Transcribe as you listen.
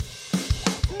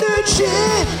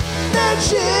nerd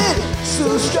shit.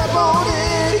 So strap on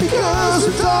in because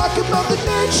we're talking about the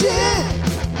nerd shit.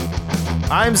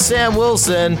 I'm Sam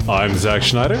Wilson. I'm Zach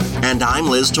Schneider. And I'm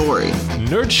Liz Torrey.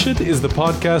 Nerd Shit is the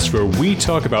podcast where we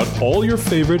talk about all your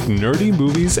favorite nerdy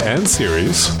movies and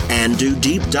series. And do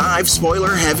deep dive,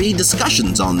 spoiler-heavy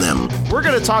discussions on them. We're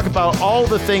going to talk about all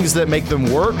the things that make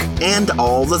them work. And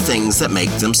all the things that make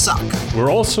them suck.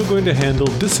 We're also going to handle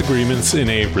disagreements in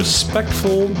a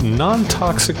respectful,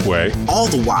 non-toxic way. All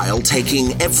the while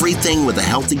taking everything with a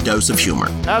healthy dose of humor.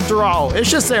 After all, it's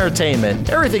just entertainment.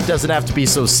 Everything doesn't have to be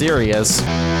so serious.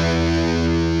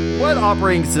 What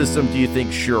operating system do you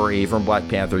think Shuri from Black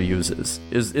Panther uses?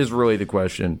 Is really the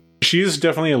question. She's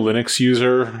definitely a Linux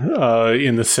user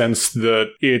in the sense that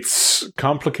it's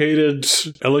complicated,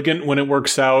 elegant when it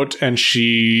works out, and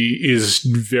she is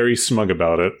very smug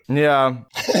about it. Yeah.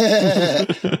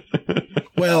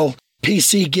 Well,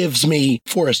 PC gives me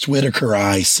Forrest Whitaker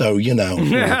eyes, so, you know.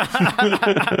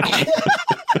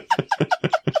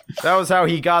 That was how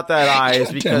he got that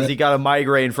eyes, because he got a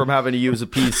migraine from having to use a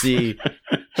PC.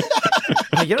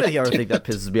 You know, the other thing that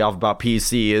pisses me off about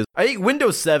PC is I think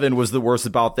Windows 7 was the worst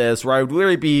about this, where I would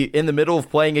literally be in the middle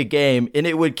of playing a game and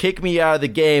it would kick me out of the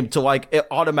game to like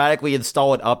automatically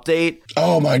install an update.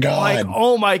 Oh my God. Like,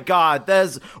 oh my God.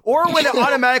 Or when it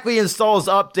automatically installs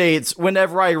updates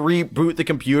whenever I reboot the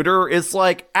computer, it's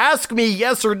like, ask me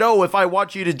yes or no if I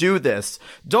want you to do this.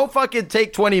 Don't fucking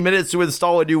take 20 minutes to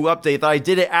install a new update that I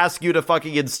didn't ask you to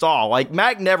fucking install. Like,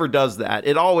 Mac never does that.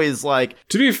 It always like...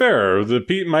 To be fair,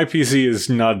 my PC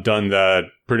has not done that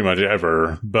pretty much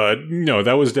ever, but no,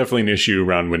 that was definitely an issue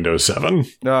around Windows 7.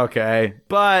 Okay,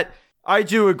 but I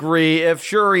do agree. If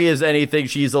Shuri is anything,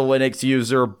 she's a Linux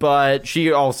user, but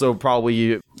she also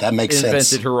probably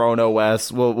invented her own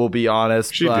OS, we'll be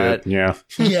honest. She did, yeah.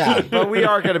 Yeah. But we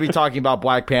are going to be talking about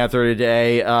Black Panther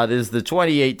today. This is the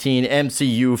 2018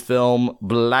 MCU film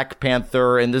Black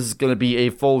Panther, and this is going to be a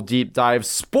full deep dive,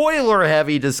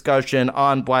 spoiler-heavy discussion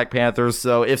on Black Panther,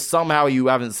 so if somehow you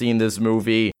haven't seen this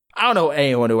movie, I don't know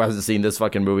anyone who hasn't seen this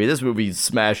fucking movie. This movie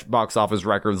smashed box office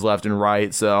records left and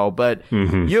right. But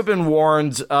you've been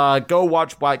warned. Go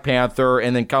watch Black Panther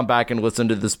and then come back and listen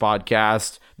to this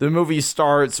podcast. The movie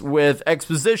starts with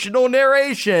expositional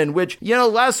narration, which, you know,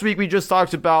 last week we just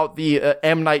talked about the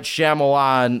M. Night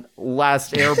Shyamalan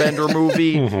Last Airbender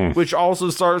movie, which also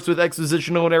starts with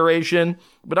expositional narration.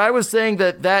 But I was saying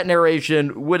that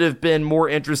narration would have been more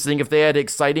interesting if they had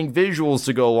exciting visuals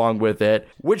to go along with it,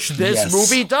 which this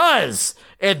movie does.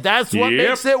 And that's what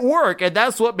makes it work. And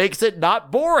that's what makes it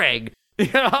not boring.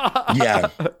 Yeah.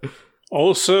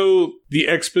 Also, the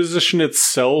exposition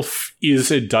itself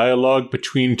is a dialogue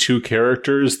between two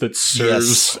characters that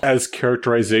serves as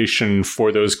characterization for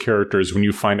those characters when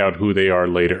you find out who they are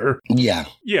later. Yeah.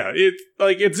 Yeah,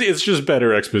 it's just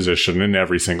better exposition in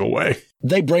every single way.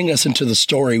 They bring us into the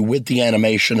story with the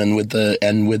animation and with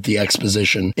the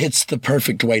exposition. It's the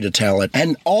perfect way to tell it.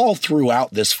 And all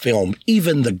throughout this film,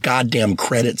 even the goddamn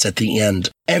credits at the end,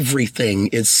 everything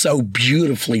is so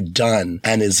beautifully done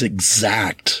and is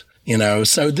exact. You know,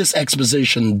 so this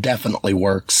exposition definitely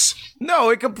works. No,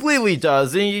 it completely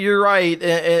does. And you're right,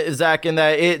 Zach, in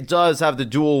that it does have the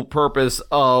dual purpose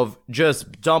of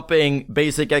just dumping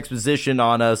basic exposition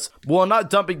on us. Well, not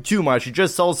dumping too much. It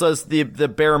just tells us the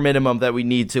bare minimum that we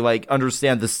need to, like,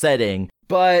 understand the setting.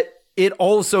 But it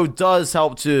also does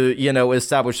help to, you know,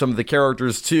 establish some of the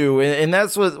characters too. And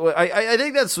that's what I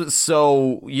think that's what's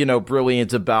so, you know,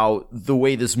 brilliant about the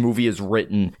way this movie is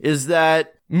written, is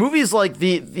that movies like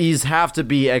these have to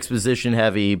be exposition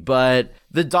heavy, but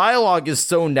the dialogue is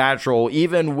so natural,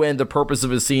 even when the purpose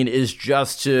of a scene is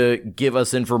just to give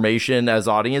us information as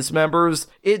audience members.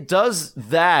 It does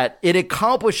that. It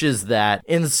accomplishes that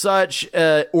in such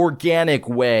an organic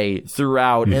way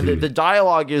throughout. And the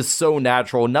dialogue is so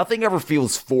natural. Nothing ever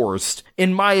feels forced,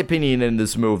 in my opinion, in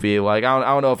this movie. Like, I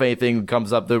don't know if anything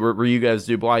comes up that where you guys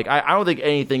do, but like, I don't think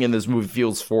anything in this movie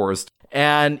feels forced.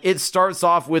 And it starts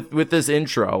off with this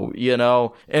intro, you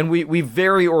know, and we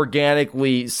very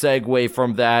organically segue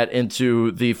from that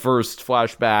into the first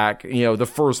flashback, you know, the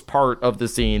first part of the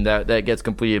scene that gets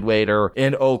completed later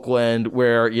in Oakland,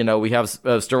 where, you know, we have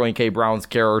Sterling K. Brown's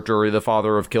character, the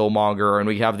father of Killmonger, and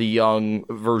we have the young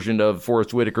version of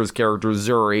Forrest Whitaker's character,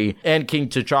 Zuri, and King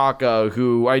T'Chaka,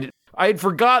 who I'd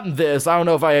forgotten this. I don't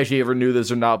know if I actually ever knew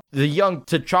this or not. the young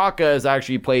T'Chaka is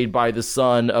actually played by the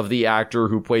son of the actor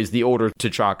who plays the older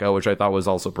T'Chaka, which I thought was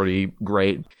also pretty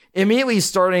great. Immediately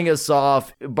starting us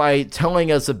off by telling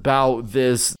us about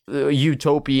this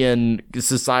utopian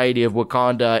society of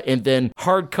Wakanda and then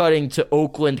hard cutting to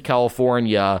Oakland,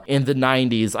 California in the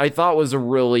 90s, I thought was a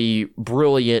really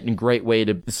brilliant and great way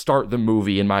to start the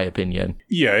movie, in my opinion.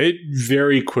 Yeah, it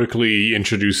very quickly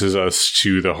introduces us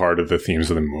to the heart of the themes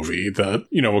of the movie. That,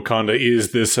 Wakanda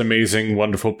is this amazing,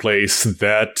 wonderful place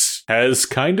that has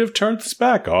kind of turned its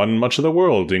back on much of the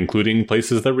world, including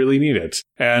places that really need it.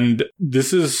 And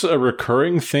this is a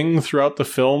recurring thing throughout the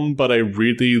film, but I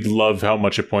really love how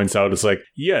much it points out. It's like,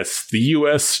 yes, the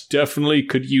US definitely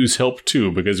could use help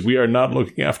too, because we are not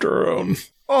looking after our own.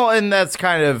 Oh, and that's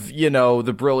kind of,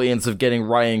 the brilliance of getting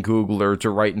Ryan Coogler to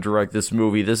write and direct this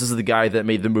movie. This is the guy that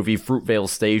made the movie Fruitvale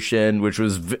Station, which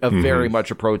was very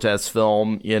much a protest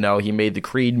film. He made the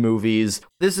Creed movies.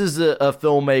 This is a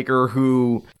filmmaker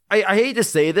who... I hate to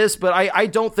say this, but I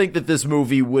don't think that this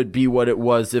movie would be what it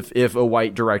was if a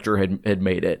white director had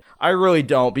made it. I really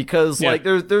don't, because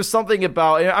there's something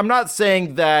about, I'm not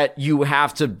saying that you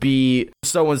have to be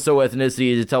so-and-so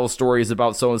ethnicity to tell stories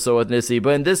about so-and-so ethnicity,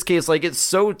 but in this case, it's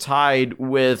so tied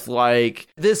with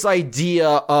this idea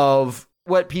of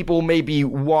what people maybe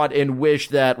want and wish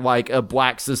that a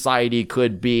black society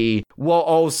could be, while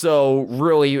also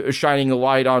really shining a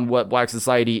light on what black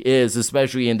society is,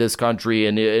 especially in this country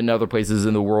and in other places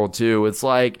in the world too. It's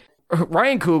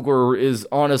Ryan Coogler is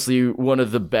honestly one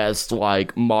of the best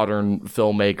modern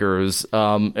filmmakers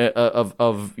of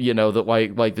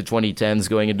the 2010s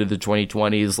going into the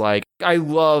 2020s. I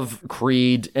love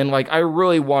Creed, and I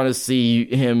really want to see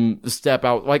him step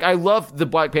out. I love the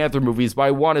Black Panther movies, but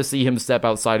I want to see him step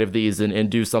outside of these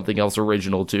and do something else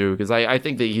original too, because I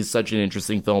think that he's such an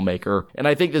interesting filmmaker, and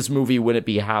I think this movie wouldn't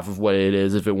be half of what it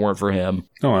is if it weren't for him.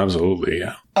 Oh, absolutely,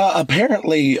 yeah.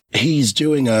 Apparently, he's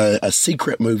doing a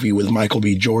secret movie with Michael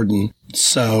B. Jordan,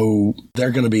 so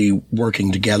they're going to be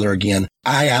working together again.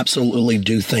 I absolutely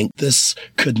do think this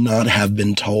could not have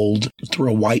been told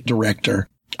through a white director.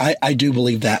 I do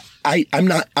believe that.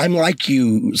 I'm like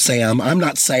you, Sam. I'm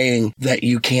not saying that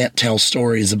you can't tell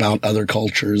stories about other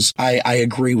cultures. I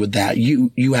agree with that.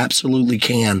 You absolutely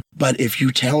can. But if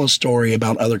you tell a story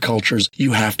about other cultures,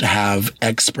 you have to have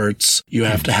experts. You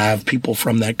have to have people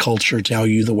from that culture tell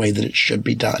you the way that it should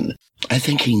be done. I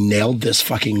think he nailed this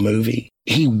fucking movie.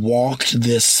 He walked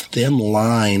this thin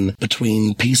line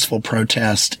between peaceful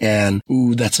protest and,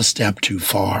 ooh, that's a step too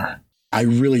far. I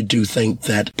really do think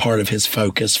that part of his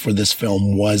focus for this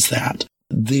film was that.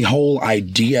 The whole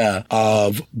idea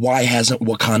of why hasn't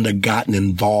Wakanda gotten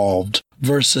involved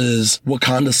versus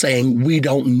Wakanda saying we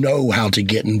don't know how to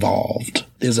get involved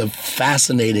is a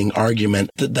fascinating argument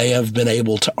that they have been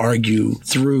able to argue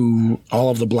through all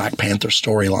of the Black Panther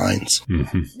storylines.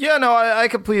 Mm-hmm. Yeah, no, I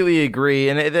completely agree.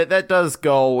 And that does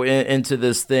go into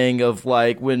this thing of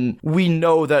when we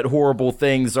know that horrible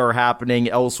things are happening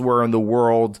elsewhere in the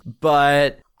world,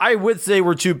 but I would say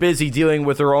we're too busy dealing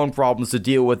with our own problems to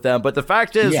deal with them. But the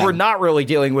fact is, we're not really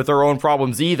dealing with our own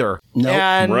problems either. Nope.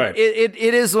 And right. it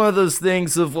is one of those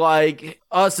things of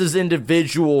us as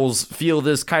individuals feel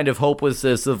this kind of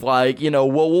hopelessness of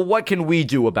well, what can we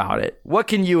do about it? What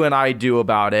can you and I do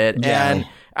about it? Yeah. And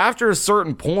after a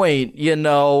certain point,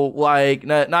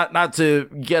 not to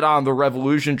get on the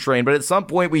revolution train, but at some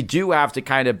point we do have to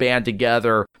kind of band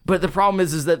together. But the problem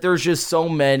is that there's just so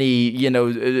many,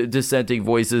 dissenting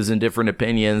voices and different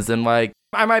opinions. And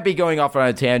I might be going off on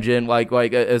a tangent,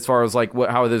 as far as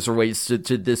how this relates to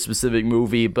this specific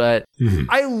movie, but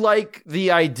I like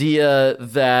the idea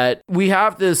that we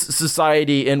have this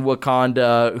society in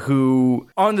Wakanda who,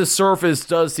 on the surface,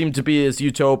 does seem to be this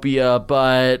utopia,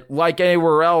 but like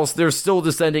anywhere else, there's still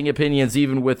dissenting opinions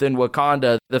even within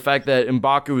Wakanda. The fact that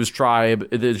M'Baku's tribe,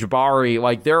 the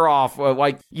Jabari, they're off.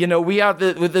 We have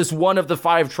this one of the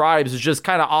 5 tribes is just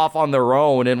kind of off on their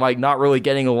own and not really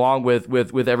getting along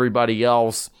with everybody else.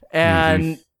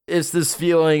 And it's this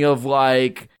feeling of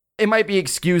it might be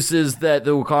excuses that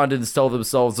the Wakandans tell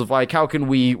themselves of how can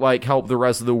we help the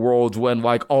rest of the world when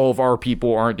all of our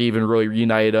people aren't even really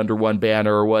united under one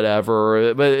banner or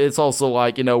whatever. But it's also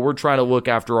we're trying to look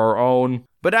after our own.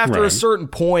 But after a certain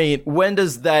point, when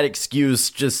does that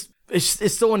excuse just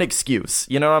it's still an excuse.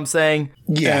 You know what I'm saying?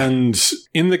 Yeah. And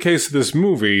in the case of this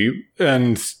movie,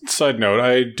 and side note,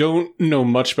 I don't know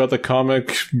much about the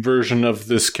comic version of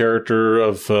this character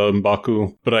of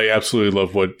M'Baku, but I absolutely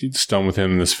love what's done with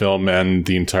him in this film and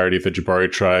the entirety of the Jabari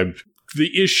tribe.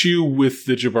 The issue with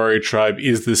the Jabari tribe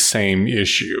is the same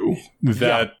issue.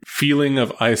 That feeling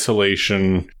of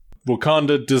isolation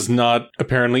Wakanda does not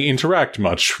apparently interact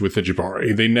much with the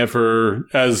Jabari. They never,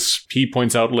 as he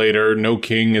points out later, no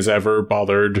king has ever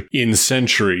bothered in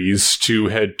centuries to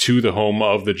head to the home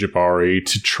of the Jabari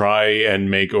to try and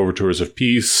make overtures of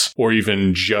peace, or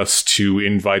even just to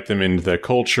invite them into their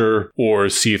culture, or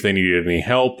see if they needed any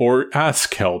help, or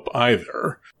ask help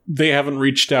either. They haven't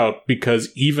reached out because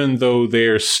even though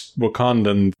they're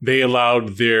Wakandan, they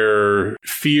allowed their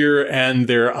fear and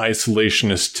their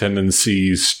isolationist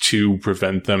tendencies to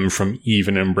prevent them from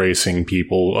even embracing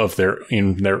people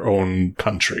in their own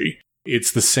country.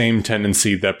 It's the same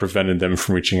tendency that prevented them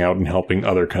from reaching out and helping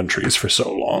other countries for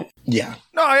so long. Yeah.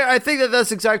 No, I think that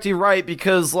that's exactly right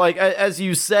because, like, as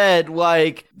you said,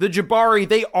 like, the Jabari,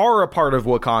 they are a part of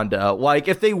Wakanda. Like,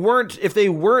 if they weren't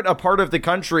a part of the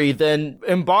country, then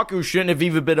M'Baku shouldn't have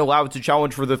even been allowed to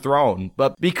challenge for the throne.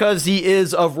 But because he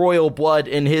is of royal blood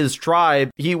in his tribe,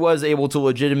 he was able to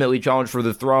legitimately challenge for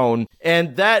the throne.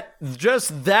 And that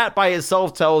by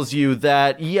itself tells you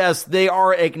that, yes, they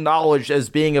are acknowledged as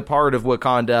being a part of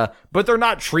Wakanda, but they're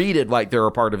not treated like they're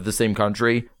a part of the same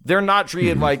country. They're not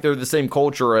treated like they're the same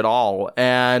culture at all.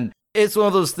 And it's one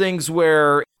of those things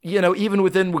where, you know, even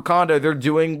within Wakanda, they're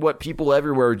doing what people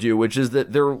everywhere do, which is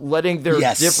that they're letting their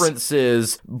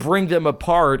differences bring them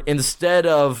apart instead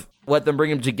of let them bring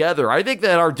them together. I think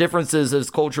that our differences as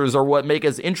cultures are what make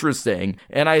us interesting.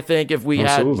 And I think if we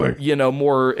had, you know,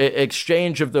 more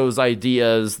exchange of those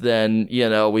ideas, then, you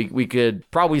know, we could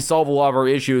probably solve a lot of our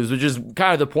issues, which is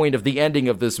kind of the point of the ending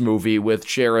of this movie with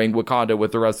sharing Wakanda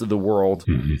with the rest of the world.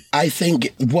 Mm-hmm. I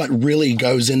think what really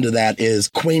goes into that is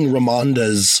Queen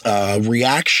Ramonda's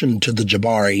reaction to the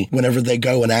Jabari whenever they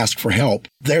go and ask for help.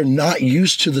 They're not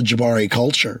used to the Jabari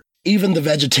culture. Even the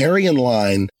vegetarian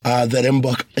line that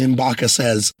M'Baka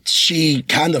says, she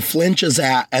kind of flinches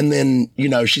at, and then, you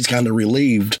know, she's kind of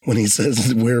relieved when he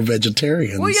says we're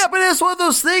vegetarians. Well, yeah, but it's one of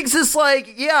those things. It's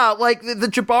like, yeah, like the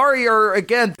Jabari are,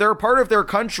 again, they're part of their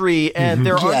country, and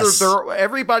they're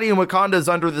everybody in Wakanda is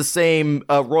under the same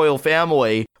royal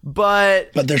family.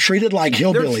 But they're treated like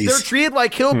hillbillies. They're treated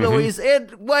like hillbillies,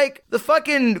 and like the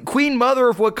fucking Queen Mother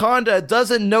of Wakanda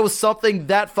doesn't know something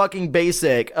that fucking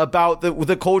basic about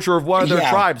the culture of one of their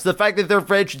tribes. The fact that they're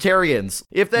vegetarians.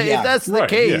 If that's the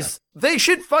case, they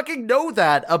should fucking know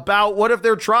that about one of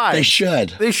their tribes.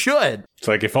 They should. It's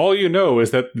like, if all you know is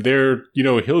that they're, you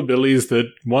know, hillbillies that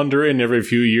wander in every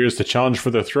few years to challenge for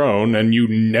the throne, and you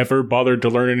never bothered to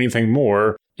learn anything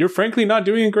more, you're frankly not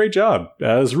doing a great job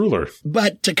as ruler.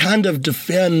 But to kind of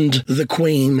defend the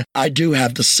queen, I do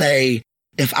have to say,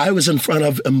 if I was in front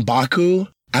of M'Baku,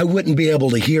 I wouldn't be able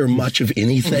to hear much of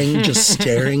anything, just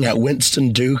staring at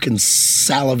Winston Duke and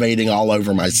salivating all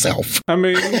over myself. I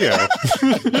mean, yeah.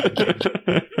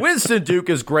 Winston Duke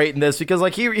is great in this because,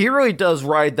 like, he really does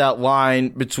ride that line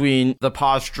between the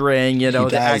posturing, you know,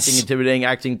 the acting intimidating,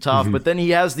 acting tough, but then he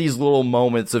has these little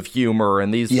moments of humor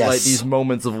and these like these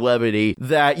moments of levity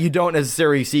that you don't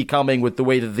necessarily see coming with the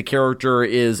way that the character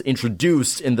is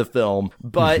introduced in the film.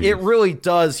 But it really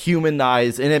does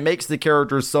humanize, and it makes the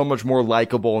character so much more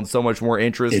likable and so much more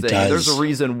interesting. There's a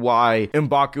reason why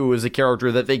M'Baku is a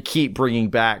character that they keep bringing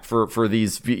back for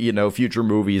these, you know, future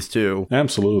movies too.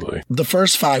 Absolutely. The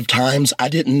first 5 times I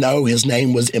didn't know his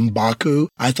name was M'Baku.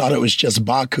 I thought it was just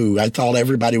Baku. I thought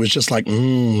everybody was just like, Baku.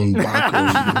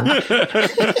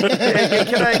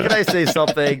 Can I say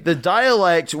something? The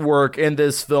dialect work in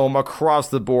this film across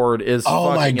the board is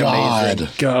fucking amazing.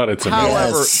 God, it's amazing.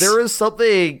 However, there is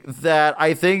something that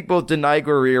I think both Denai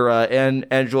Guerrera and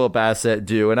Angela Bassett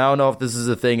do, and I don't know if this is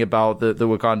a thing about the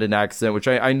Wakandan accent, which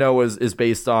I know is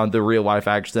based on the real life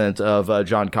accent of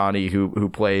John Connie, who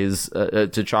plays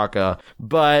T'Chaka,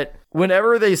 but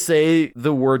whenever they say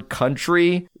the word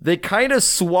country, they kind of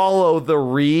swallow the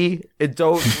re and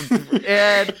don't,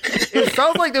 and it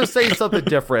sounds like they're saying something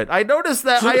different. I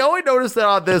only noticed that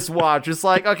on this watch. It's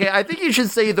like, okay, I think you should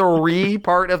say the re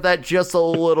part of that just a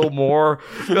little more,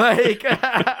 like,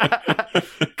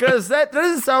 because that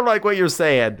doesn't sound like what you're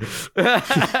saying.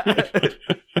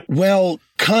 Well,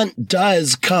 cunt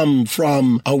does come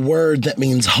from a word that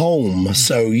means home,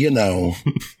 so, you know.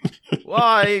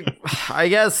 Well, I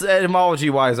guess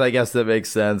etymology-wise, I guess that makes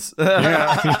sense.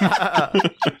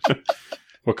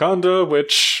 Wakanda,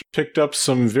 which picked up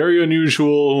some very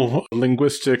unusual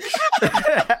linguistic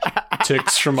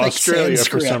politics from Australia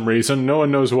Sanskrit. for some reason. No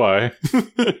one knows why.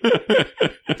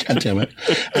 God damn it.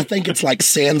 I think it's like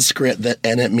Sanskrit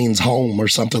and it means home or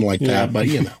something like that, but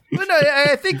you know. But no,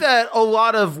 I think that a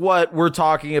lot of what we're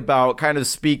talking about kind of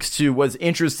speaks to what's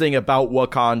interesting about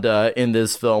Wakanda in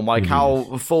this film, like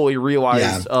how fully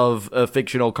realized of a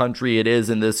fictional country it is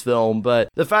in this film. But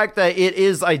the fact that it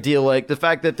is idyllic, the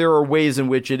fact that there are ways in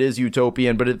which it is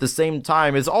utopian, but at the same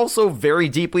time is also very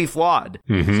deeply flawed.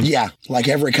 Yeah, like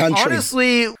every country.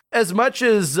 Honestly, as much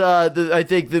as I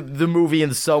think the movie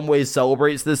in some ways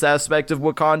celebrates this aspect of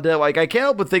Wakanda, like, I can't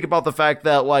help but think about the fact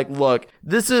that, like, look,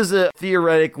 this is a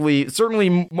theoretically,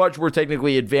 certainly much more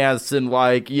technically advanced and,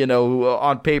 like, you know,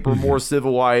 on paper more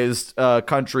civilized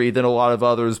country than a lot of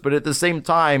others, but at the same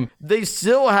time, they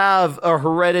still have a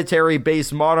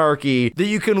hereditary-based monarchy that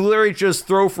you can literally just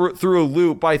throw through a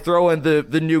loop by throwing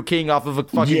the new king off of a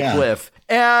fucking cliff.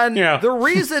 And the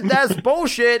reason that's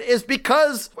bullshit is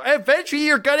because eventually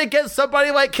you're gonna get somebody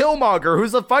like Killmonger,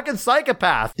 who's a fucking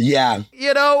psychopath. Yeah.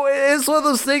 You know, it's one of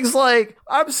those things like,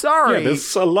 I'm sorry. Yeah,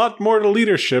 there's a lot more to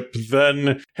leadership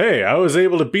than, hey, I was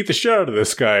able to beat the shit out of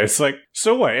this guy. It's like,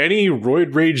 so what? Any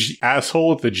roid rage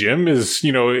asshole at the gym is,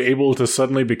 you know, able to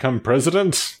suddenly become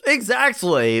president?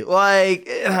 Exactly. Like,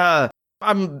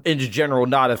 I'm in general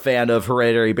not a fan of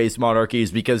hereditary-based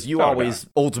monarchies because you always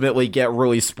ultimately get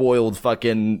really spoiled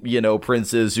fucking, you know,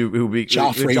 princes who be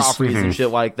Joffreys and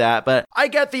shit like that. But I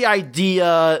get the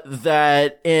idea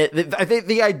that I think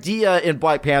the idea in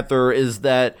Black Panther is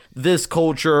that this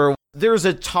culture, there's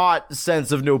a taught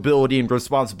sense of nobility and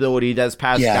responsibility that's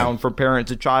passed down from parent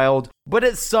to child. But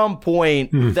at some point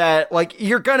that, like,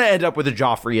 you're gonna end up with a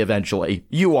Joffrey eventually.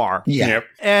 You are. Yeah. Yep.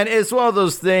 And it's one of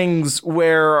those things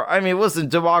where, I mean, listen,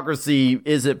 democracy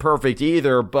isn't perfect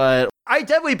either, but I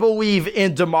definitely believe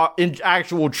in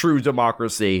actual true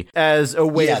democracy as a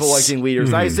way of electing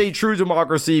leaders. I say true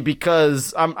democracy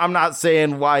because I'm not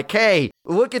saying, like, hey,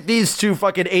 look at these two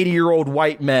fucking 80-year-old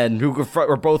white men who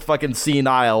are both fucking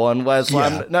senile, unless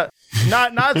I'm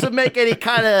not to make any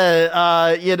kind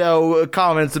of you know,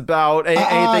 comments about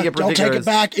anything in particular. Don't take it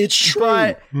back. It's true.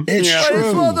 But it's true.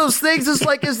 It's one of those things. It's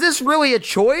like, is this really a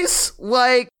choice?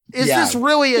 Like, is this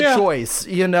really a choice?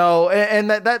 You know, and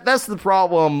that's the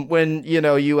problem when, you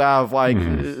know, you have like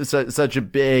such a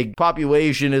big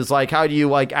population. Is like, how do you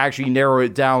like actually narrow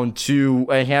it down to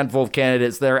a handful of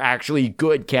candidates that are actually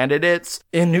good candidates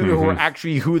and who are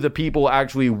actually who the people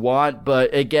actually want?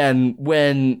 But again,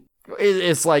 when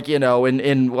it's like, you know,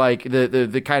 in like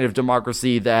the kind of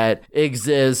democracy that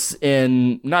exists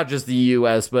in not just the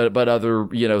US, but other,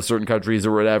 you know, certain countries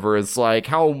or whatever, it's like,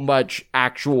 how much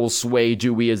actual sway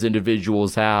do we as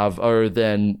individuals have other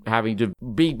than having to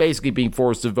basically being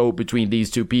forced to vote between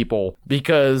these two people?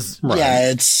 Because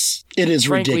it is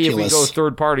frankly, ridiculous. If we go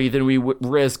third party, then we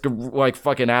risk like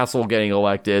fucking asshole getting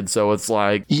elected. So it's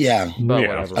like,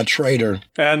 whatever. A traitor.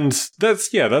 And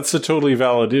that's a totally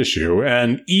valid issue.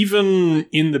 And even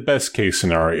in the best case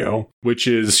scenario, which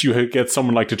is you get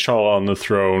someone like T'Challa on the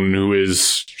throne who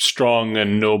is strong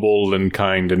and noble and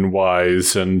kind and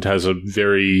wise and has a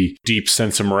very deep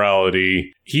sense of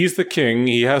morality. He's the king.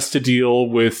 He has to deal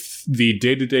with the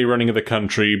day-to-day running of the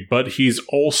country, but he's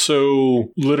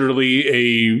also literally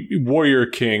a warrior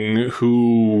king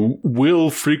who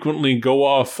will frequently go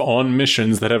off on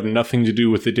missions that have nothing to do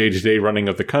with the day-to-day running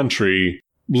of the country,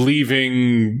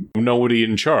 leaving nobody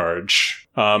in charge.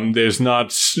 There's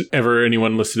not ever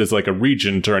anyone listed as like a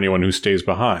regent or anyone who stays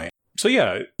behind. So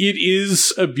yeah, it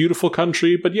is a beautiful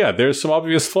country, but yeah, there's some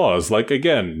obvious flaws. Like,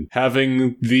 again,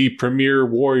 having the premier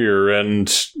warrior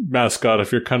and mascot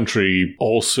of your country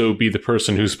also be the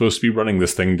person who's supposed to be running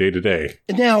this thing day to day.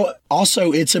 Now,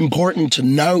 also, it's important to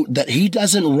note that he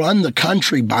doesn't run the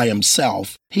country by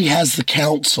himself. He has the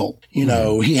council. You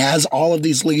know, he has all of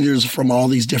these leaders from all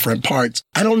these different parts.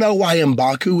 I don't know why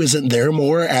M'Baku isn't there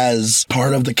more as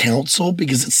part of the council,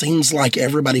 because it seems like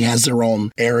everybody has their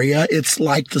own area. It's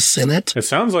like the Senate. It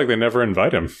sounds like they never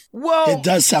invite him. Well, it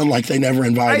does sound like they never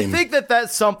invite him. I think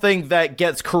that's something that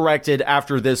gets corrected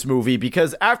after this movie,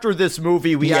 because after this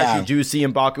movie, we actually do see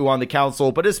M'Baku on the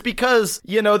council, but it's because,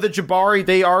 you know, the Jabari,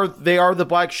 they are the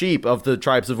black sheep of the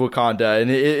tribes of Wakanda, and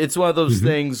it's one of those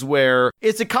things where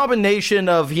it's a combination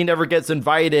of he never gets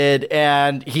invited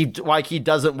and he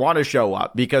doesn't want to show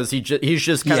up because he's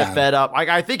just kind of fed up. Like,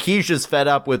 I think he's just fed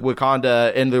up with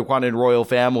Wakanda and the Wakandan royal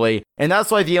family, and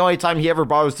that's why the only time he ever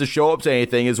bothers to show up to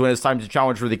anything is when it's time to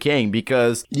challenge for the king,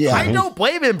 because I don't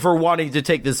blame him for wanting to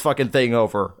take this fucking thing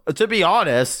over, to be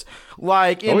honest.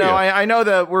 Like, you know, I know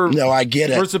that I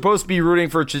get it. We're supposed to be rooting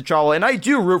for T'Challa, and I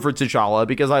do root for T'Challa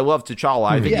because I love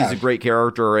T'Challa. I think he's a great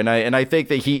character, and I think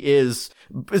that he is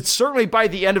But certainly by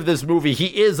the end of this movie,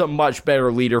 he is a much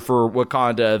better leader for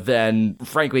Wakanda than,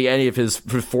 frankly, any of his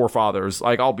forefathers.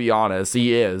 Like, I'll be honest,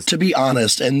 he is. To be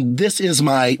honest, and this is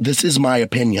my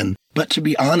opinion, but to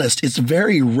be honest, it's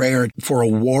very rare for a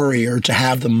warrior to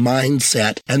have the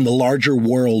mindset and the larger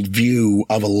world view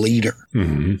of a leader.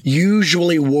 Mm-hmm.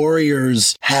 Usually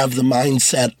warriors have the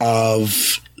mindset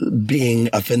of being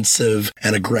offensive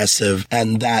and aggressive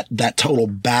and that total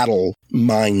battle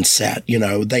mindset. You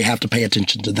know, they have to pay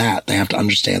attention to that. They have to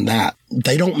understand that.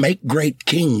 They don't make great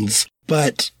kings,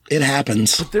 but it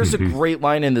happens. But there's a great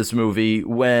line in this movie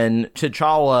when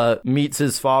T'Challa meets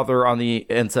his father on the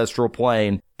ancestral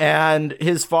plane, and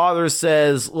his father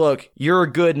says, look, you're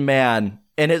a good man,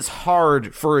 and it's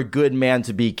hard for a good man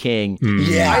to be king.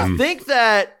 Yeah. I think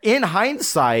that in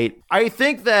hindsight, I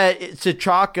think that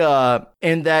T'Chaka,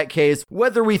 in that case,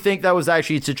 whether we think that was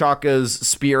actually T'Chaka's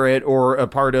spirit or a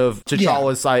part of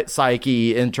T'Challa's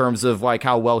psyche in terms of like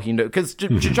how well he knows, because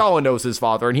T'Challa knows his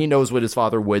father and he knows what his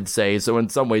father would say. So in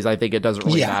some ways, I think it doesn't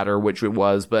really matter which it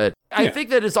was. But I think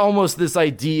that it's almost this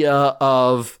idea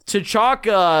of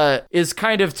T'Chaka is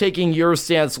kind of taking your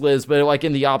stance, Liz, but like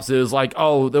in the opposite is like,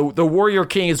 oh, the warrior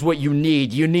king is what you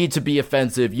need. You need to be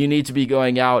offensive. You need to be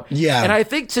going out. Yeah. And I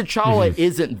think T'Challa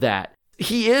isn't that.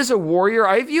 He is a warrior.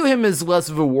 I view him as less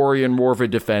of a warrior and more of a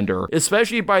defender,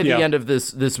 especially by the end of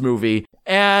this movie.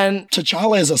 And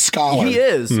T'Challa is a scholar. He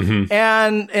is.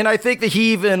 And I think that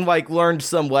he even like learned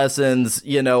some lessons,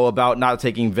 you know, about not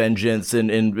taking vengeance in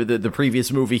the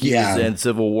previous movie he was in,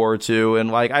 Civil War 2.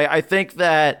 And like, I think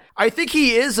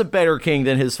he is a better king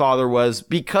than his father was,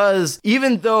 because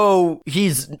even though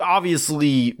he's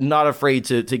obviously not afraid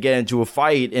to get into a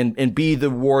fight and be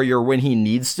the warrior when he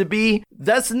needs to be,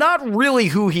 that's not really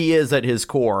who he is at his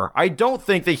core. I don't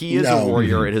think that he is a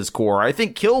warrior at his core. I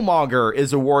think Killmonger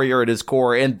is a warrior at his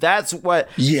core, and that's what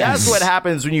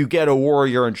happens when you get a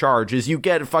warrior in charge. Is you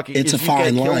get fucking. It's a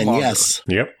fine line. Yes.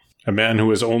 Yep. A man who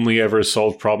has only ever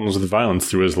solved problems with violence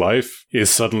through his life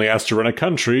is suddenly asked to run a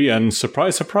country, and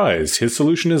surprise, surprise, his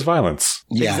solution is violence.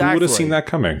 Yeah. Who would have seen that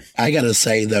coming? I gotta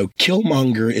say, though,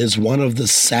 Killmonger is one of the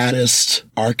saddest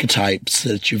archetypes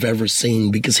that you've ever seen,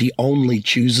 because he only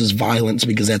chooses violence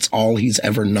because that's all he's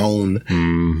ever known.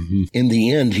 Mm-hmm. In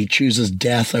the end, he chooses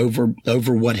death over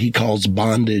what he calls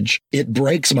bondage. It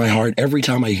breaks my heart every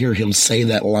time I hear him say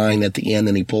that line at the end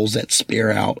and he pulls that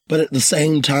spear out. But at the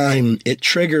same time, it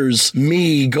triggers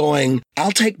me going,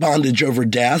 I'll take bondage over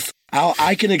death.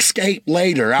 I can escape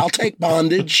later. I'll take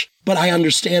bondage. But I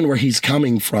understand where he's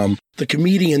coming from. The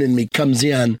comedian in me comes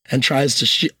in and tries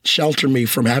to shelter me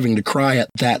from having to cry at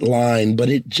that line, but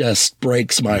it just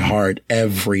breaks my heart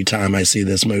every time I see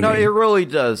this movie. No, it really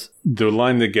does. The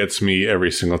line that gets me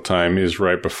every single time is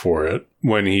right before it.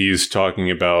 When he's talking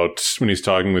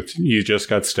with, he just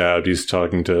got stabbed, he's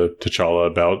talking to T'Challa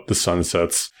about the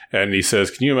sunsets. And he says,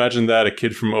 can you imagine that? A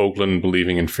kid from Oakland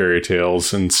believing in fairy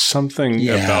tales. And something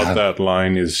about that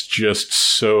line is just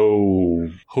so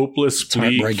hopeless,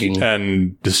 bleak,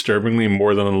 and disturbingly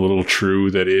more than a little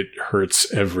true that it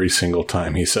hurts every single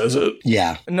time he says it.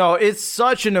 Yeah. No, it's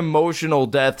such an emotional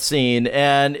death scene.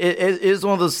 And it is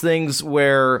one of those things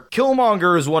where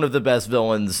Killmonger is one of the best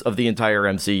villains of the entire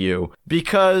MCU,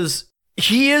 because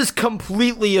he is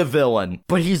completely a villain,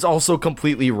 but he's also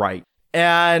completely right.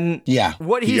 And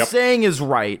what he's saying is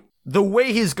right. The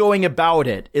way he's going about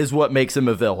it is what makes him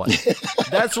a villain.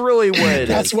 That's really what it is.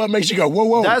 That's what makes you go, whoa,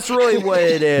 whoa. That's really what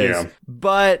it is. Yeah.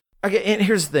 But, okay, and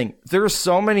here's the thing. There are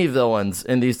so many villains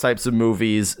in these types of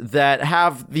movies that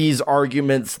have these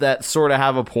arguments that sort of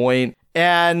have a point.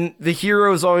 And the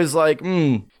hero's always like,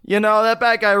 you know, that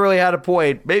bad guy really had a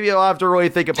point. Maybe I'll have to really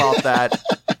think about that.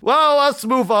 Well, let's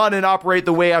move on and operate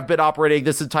the way I've been operating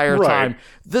this entire time.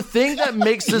 The thing that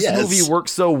makes this movie work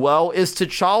so well is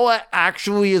T'Challa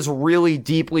actually is really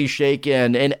deeply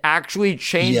shaken and actually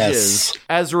changes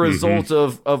as a result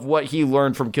of what he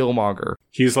learned from Killmonger.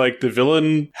 He's like, the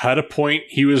villain had a point,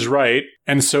 he was right.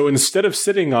 And so instead of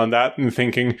sitting on that and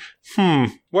thinking,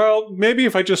 well, maybe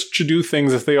if I just should do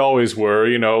things as they always were,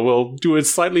 you know, we'll do it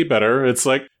slightly better. It's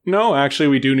like, no, actually,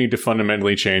 we do need to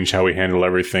fundamentally change how we handle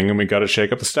everything, and we got to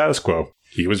shake up the status quo.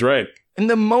 He was right. And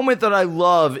the moment that I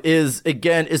love is,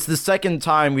 again, it's the second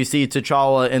time we see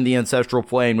T'Challa in the ancestral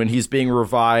plane when he's being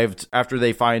revived after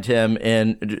they find him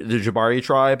in the Jabari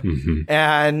tribe. Mm-hmm.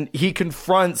 And he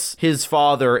confronts his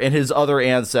father and his other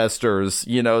ancestors,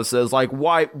 you know, says like,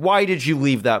 why did you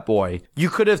leave that boy? You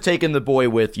could have taken the boy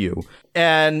with you.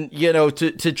 And, you know,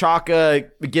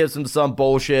 T'Chaka gives him some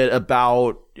bullshit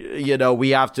about, you know,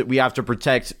 we have to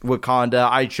protect Wakanda.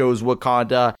 I chose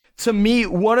Wakanda. to me,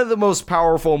 one of the most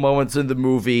powerful moments in the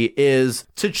movie is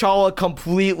T'Challa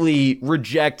completely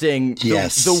rejecting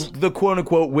the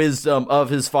quote-unquote wisdom of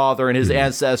his father and his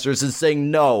ancestors and saying,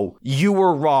 no, you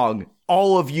were wrong.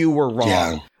 All of you were wrong.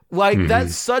 Yeah. Like,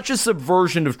 that's such a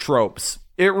subversion of tropes.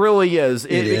 It really is.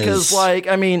 Because, like,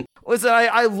 I mean, listen,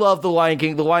 I love The Lion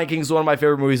King. The Lion King is one of my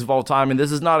favorite movies of all time, and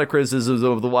this is not a criticism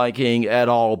of The Lion King at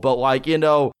all. But, like, you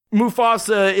know,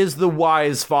 Mufasa is the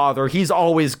wise father. He's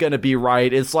always going to be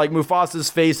right. It's like Mufasa's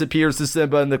face appears to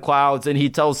Simba in the clouds, and he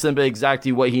tells Simba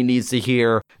exactly what he needs to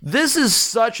hear. This is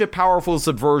such a powerful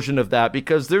subversion of that,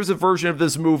 because there's a version of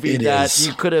this movie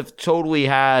you could have totally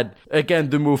had, again,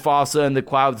 the Mufasa in the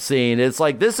cloud scene. It's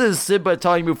like, this is Simba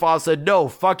telling Mufasa, no,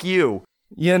 fuck you.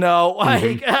 You know,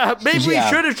 like, maybe we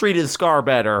should have treated Scar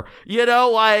better. You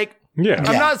know, like,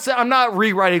 I'm not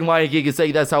rewriting Lion King and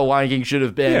saying that's how Lion King should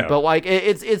have been, but like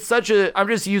it's such a. I'm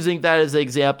just using that as an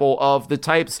example of the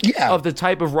types of the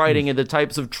type of writing and the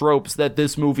types of tropes that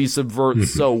this movie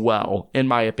subverts so well, in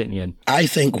my opinion. I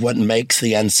think what makes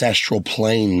the ancestral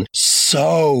plane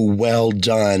so well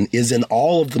done is in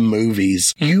all of the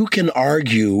movies, you can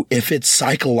argue if it's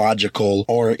psychological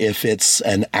or if it's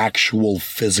an actual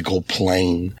physical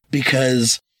plane,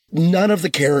 because none of the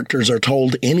characters are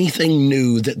told anything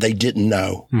new that they didn't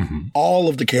know. All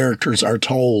of the characters are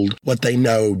told what they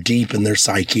know deep in their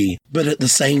psyche. But at the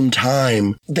same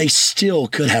time, they still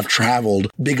could have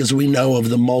traveled because we know of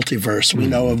the multiverse. We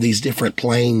know of these different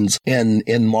planes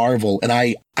in Marvel. And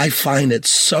I find it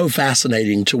so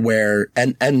fascinating to where,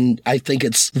 and I think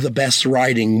it's the best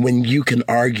writing when you can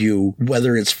argue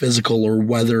whether it's physical or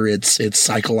whether it's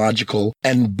psychological,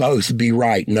 and both be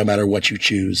right no matter what you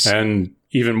choose. And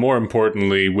even more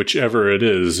importantly, whichever it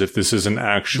is, if this is an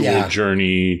actual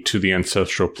journey to the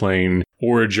ancestral plane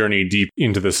or a journey deep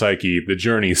into the psyche, the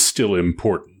journey is still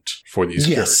important for these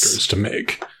characters to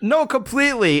make. No,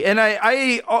 completely. And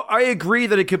I agree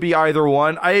that it could be either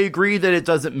one. I agree that it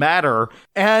doesn't matter.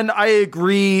 And I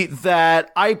agree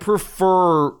that I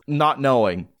prefer not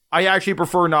knowing. I actually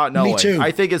prefer not knowing. Me too.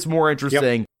 I think it's more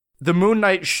interesting. Yep. The Moon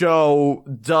Knight show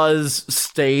does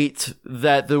state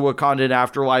that the Wakandan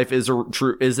afterlife is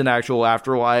an actual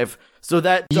afterlife. So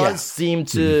that does seem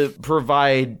to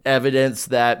provide evidence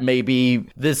that maybe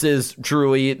this is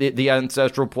truly the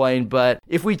ancestral plane. But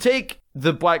if we take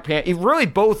the Black Panther, really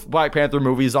both Black Panther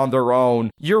movies on their own,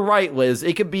 you're right, Liz.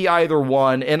 It could be either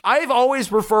one. And I've always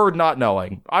preferred not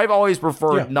knowing. I've always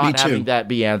preferred not having that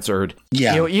be answered.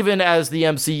 Yeah. You know, even as the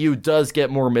MCU does get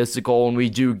more mystical and we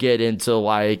do get into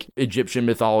like Egyptian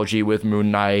mythology with Moon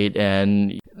Knight,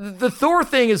 and the Thor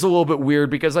thing is a little bit weird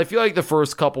because I feel like the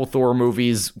first couple Thor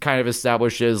movies kind of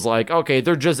establishes like, okay,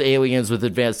 they're just aliens with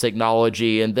advanced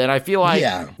technology. And then I feel like,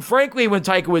 frankly, when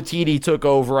Taika Waititi took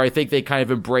over, I think they kind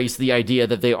of embraced the idea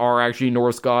that they are actually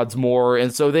Norse gods more.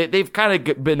 And so they've kind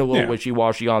of been a little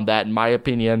wishy-washy on that, in my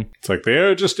opinion. It's like they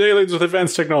are just aliens with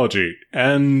advanced technology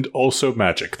and also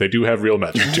magic. They do have real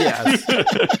magic too. Yes.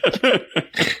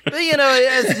 But, you know,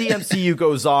 as the MCU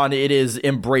goes on, it is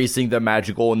embracing the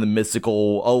magical and the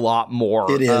mystical a lot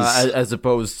more. It is. As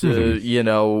opposed to, you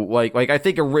know, like I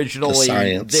think originally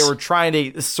they were trying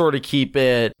to sort of keep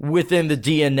it within the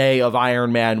DNA of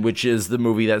Iron Man, which is the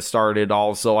movie that started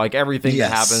also. Like everything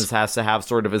that happens has to have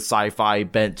sort of a sci-fi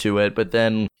bent to it. But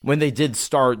then when they did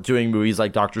start doing movies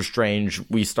like Doctor Strange,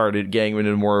 we started getting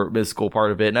into the more mystical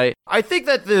part of it. And I think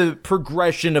that the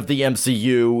progression of the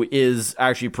MCU is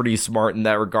actually pretty smart in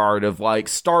that regard of like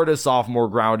start us off more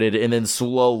grounded and then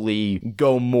slowly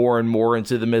go more and more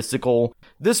into the mystical.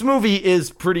 This movie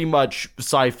is pretty much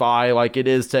sci-fi, like it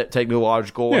is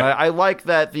technological. And I like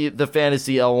that the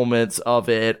fantasy elements of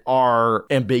it are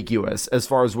ambiguous as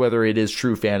far as whether it is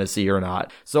true fantasy or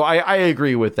not. So I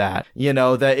agree with that. You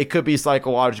know, that it could be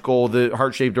psychological. The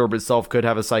heart-shaped orb itself could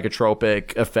have a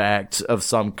psychotropic effect of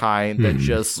some kind that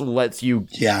just lets you,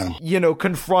 you know,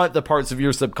 confront the parts of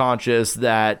your subconscious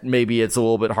that maybe it's a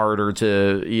little bit harder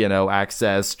to, you know,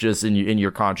 access just in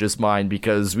your conscious mind,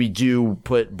 because we do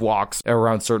put blocks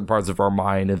around certain parts of our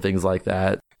mind and things like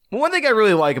that. One thing I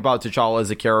really like about T'Challa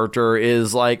as a character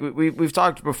is, like, we've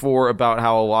talked before about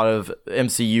how a lot of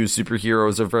MCU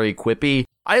superheroes are very quippy.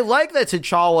 I like that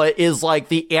T'Challa is, like,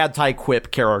 the anti-quip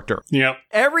character. Yeah.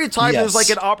 Every time there's, like,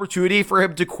 an opportunity for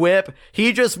him to quip,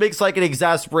 he just makes, like, an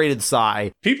exasperated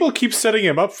sigh. People keep setting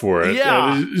him up for it.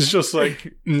 Yeah. It's just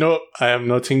like, no, I am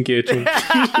not engaging.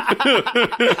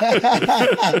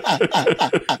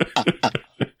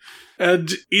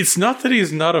 And it's not that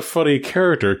he's not a funny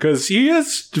character, because he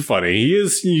is funny.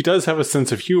 He does have a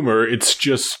sense of humor. It's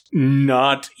just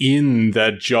not in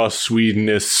that Joss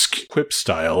Whedon-esque quip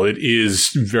style. It is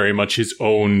very much his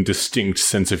own distinct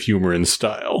sense of humor and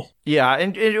style. Yeah,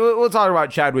 and we'll talk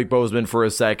about Chadwick Boseman for a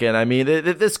second. I mean,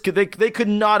 they could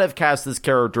not have cast this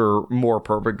character more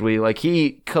perfectly. Like,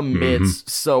 he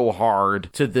commits so hard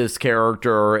to this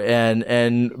character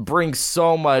and brings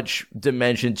so much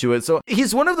dimension to it. So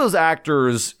he's one of those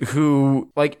actors who,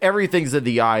 like, everything's in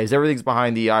the eyes, everything's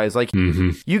behind the eyes. Like,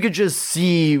 you could just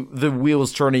see the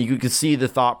wheels turning. You could see the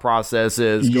thought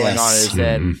processes going on in his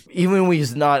head. Even when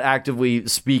he's not actively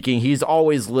speaking, he's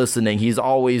always listening. He's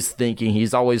always thinking.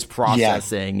 He's always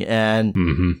processing. And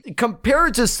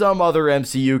compared to some other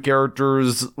MCU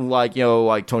characters, like, you know,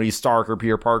 like Tony Stark or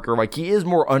Peter Parker, like, he is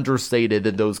more understated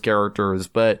than those characters,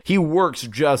 but he works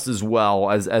just as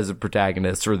well as a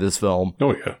protagonist for this film.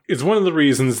 Oh, yeah. It's one of the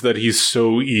reasons that he's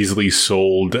so easily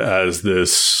sold as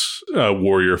this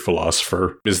warrior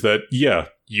philosopher, is that, yeah,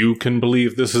 you can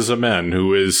believe this is a man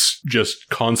who is just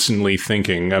constantly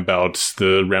thinking about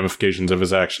the ramifications of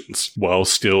his actions while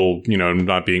still, you know,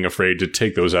 not being afraid to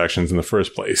take those actions in the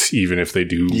first place, even if they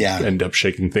do end up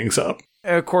shaking things up.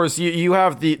 And of course, you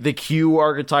have the Q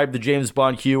archetype, the James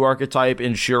Bond Q archetype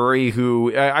in Shuri,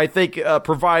 who I think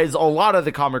provides a lot of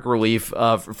the comic relief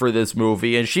for this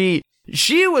movie. And she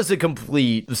was a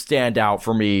complete standout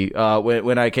for me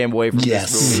when I came away from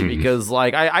this movie, because,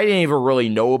 like, I didn't even really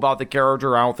know about the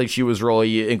character. I don't think she was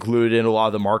really included in a lot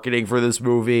of the marketing for this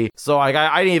movie. So, like,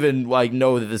 I didn't even, like,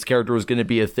 know that this character was going to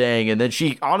be a thing. And then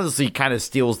she honestly kind of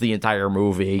steals the entire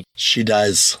movie. She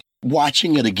does.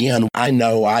 Watching it again, I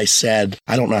know I said,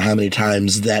 I don't know how many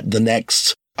times, that the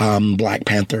next Black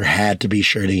Panther had to be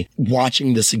Shuri.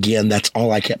 Watching this again, that's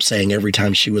all I kept saying every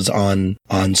time she was on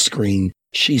screen.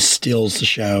 She steals the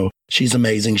show. She's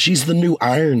amazing. She's the new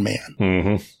Iron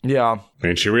Man. Yeah. I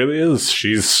mean, she really is.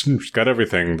 She's got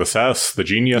everything. The sass, the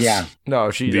genius. Yeah. No,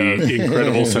 she does. The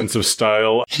incredible sense of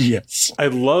style. Yes. I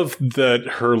love that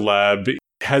her lab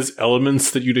has elements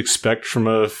that you'd expect from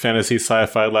a fantasy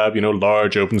sci-fi lab, you know,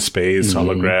 large open space,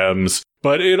 holograms.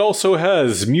 But it also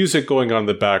has music going on in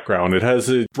the background. It has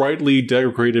a brightly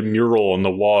decorated mural on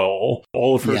the wall.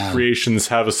 All of her creations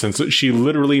have a sense that she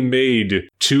literally made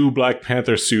 2 Black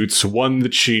Panther suits, one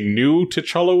that she knew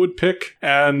T'Challa would pick,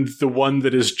 and the one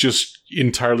that is just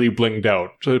entirely blinged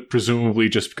out, presumably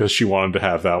just because she wanted to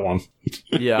have that one.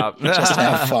 Yeah. Just to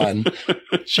have fun.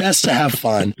 Just to have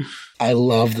fun. I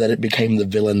love that it became the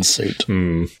villain suit.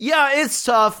 Yeah, it's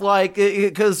tough, like,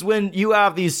 because when you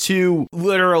have these 2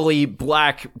 literally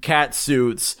black cat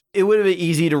suits, it would have been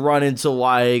easy to run into,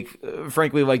 like,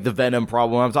 frankly, like, the Venom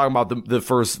problem. I'm talking about the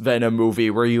first Venom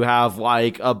movie, where you have,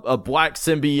 like, a black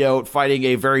symbiote fighting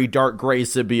a very dark gray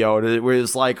symbiote, where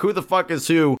it's like, who the fuck is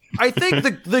who? I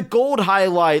think the gold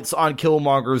highlights on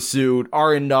Killmonger's suit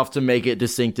are enough to make it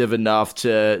distinctive enough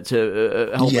to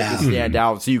help it to stand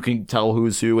out, so you can tell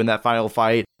who's who in that final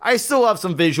fight. I still have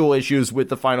some visual issues with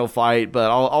the final fight,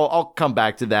 but I'll come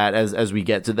back to that as we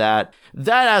get to that.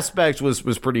 That aspect was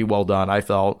pretty well done, I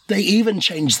felt. They even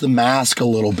changed the mask a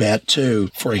little bit,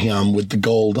 too, for him with the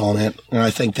gold on it, and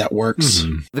I think that works.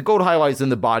 The gold highlights in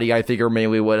the body, I think, are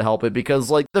mainly what help it,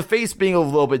 because, like, the face being a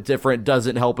little bit different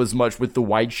doesn't help as much with the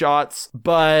wide shots,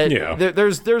 but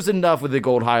there's enough with the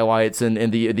gold highlights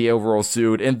and the overall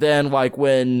suit. And then, like,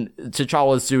 when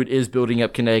T'Challa's suit is building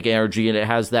up kinetic energy and it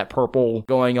has that purple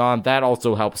going on, that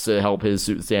also helps to help his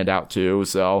suit stand out, too.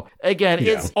 So, again,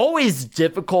 it's always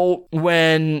difficult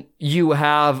when you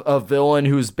have a villain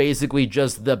who's basically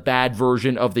just the bad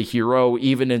version of the hero,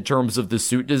 even in terms of the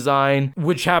suit design,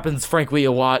 which happens, frankly,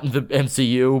 a lot in the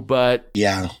MCU, but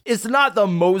it's not the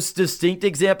most distinct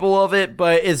example of it,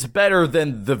 but it's better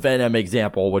than the Venom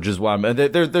example, which is why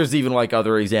there's even, like,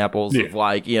 other examples of,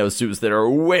 like, you know, suits that are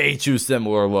way too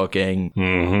similar looking.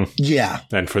 Yeah.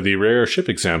 And for the rare ship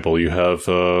example, you have,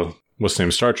 what's the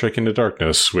name, Star Trek Into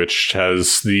Darkness, which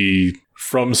has the,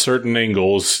 from certain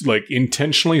angles, like,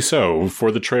 intentionally so,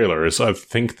 for the trailers. I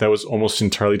think that was almost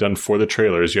entirely done for the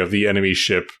trailers. You have the enemy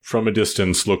ship from a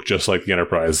distance look just like the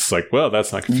Enterprise. It's like, well,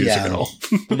 that's not confusing at all.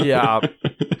 Yeah.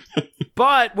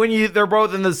 But when they're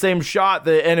both in the same shot,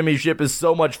 the enemy ship is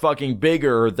so much fucking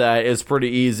bigger that it's pretty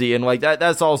easy. And, like,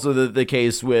 that's also the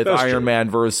case with Iron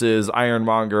Man versus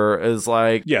Ironmonger, is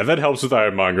like... Yeah, that helps with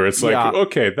Ironmonger. It's like,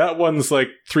 okay, that one's, like,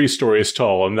 3 stories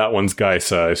tall and that one's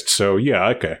guy-sized. So, yeah,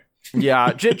 okay.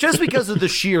 Yeah, just because of the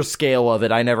sheer scale of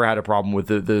it, I never had a problem with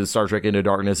the Star Trek Into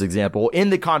Darkness example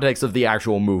in the context of the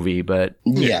actual movie, but...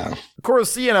 Yeah. Of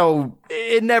course, you know,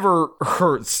 it never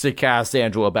hurts to cast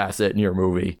Angela Bassett in your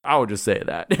movie. I would just say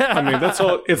that. I mean, that's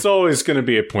all. It's always going to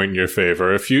be a point in your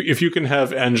favor. If you can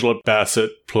have Angela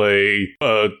Bassett play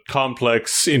a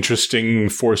complex, interesting,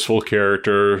 forceful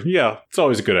character, yeah, it's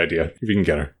always a good idea if you can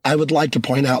get her. I would like to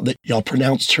point out that y'all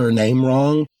pronounced her name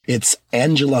wrong. It's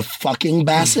Angela fucking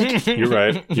Bassett. You're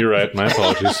right. My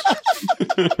apologies.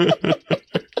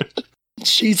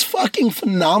 She's fucking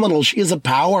phenomenal. She is a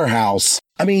powerhouse.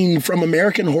 I mean, from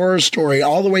American Horror Story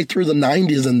all the way through the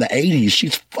 90s and the 80s,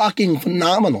 she's fucking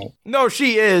phenomenal. No,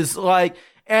 she is.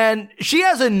 And she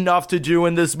has enough to do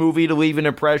in this movie to leave an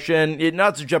impression.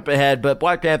 Not to jump ahead, but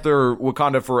Black Panther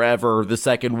Wakanda Forever, the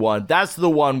second one, that's the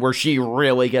one where she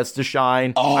really gets to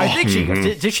shine. Oh. I think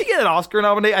did she get an Oscar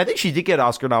nomination? I think she did get an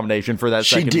Oscar nomination for that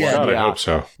second one. God, I hope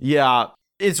so. Yeah.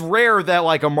 It's rare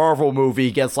that a Marvel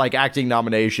movie gets acting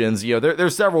nominations.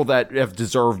 There's several that have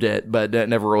deserved it, but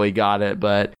never really got it.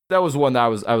 But that was one that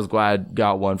I was glad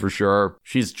got one for sure.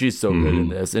 She's so good in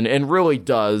this, and really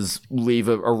does leave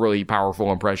a really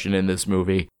powerful impression in this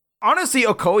movie. Honestly,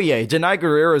 Okoye, Denai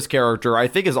Guerrera's character, I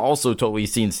think is also totally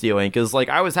scene stealing, because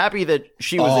I was happy that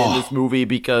she was in this movie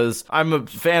because I'm a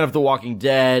fan of The Walking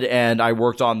Dead and I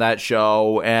worked on that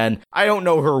show, and I don't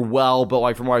know her well,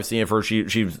 but from what I've seen of her,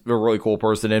 she's a really cool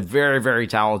person and very, very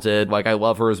talented. I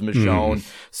love her as Michonne.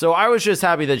 So I was just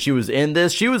happy that she was in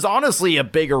this. She was honestly a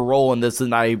bigger role in this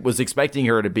than I was expecting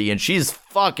her to be, and she's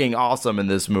fucking awesome in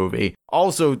this movie.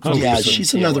 Also,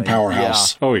 she's another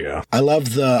powerhouse. Yeah. Oh yeah, I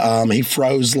love the he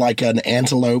froze like an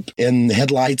antelope in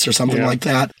headlights or something like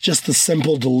that. Just the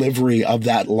simple delivery of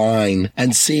that line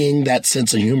and seeing that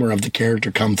sense of humor of the character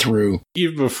come through.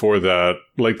 Even before that,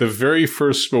 the very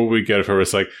first moment we get of her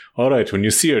is all right, when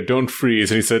you see her, don't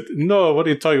freeze. And he said, no, what are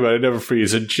you talking about? I never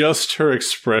freeze. And just her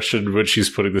expression when she's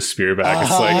putting the spear back,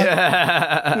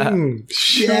 it's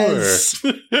sure. Yes.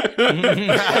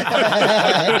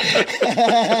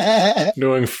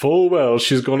 Knowing full well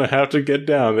she's going to have to get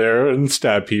down there and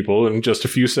stab people in just a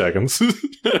few seconds.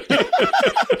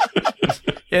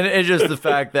 And just the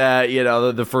fact that,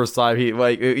 the first time he,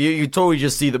 you totally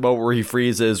just see the moment where he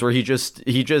freezes, where he just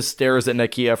stares at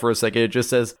Nakia for a second. It just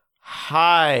says,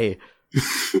 hi. He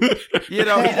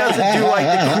doesn't do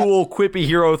the cool quippy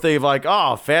hero thing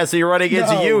of fancy running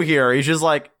into you here. He's just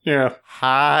yeah,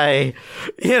 hi.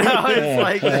 It's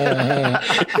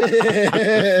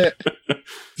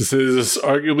this is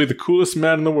arguably the coolest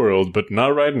man in the world, but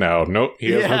not right now. Nope,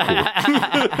 he has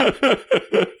no cool.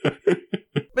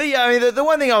 But yeah, I mean, the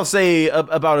one thing I'll say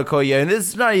about Okoye, and this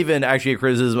is not even actually a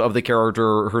criticism of the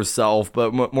character herself,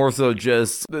 but more so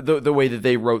just the way that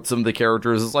they wrote some of the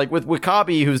characters, is with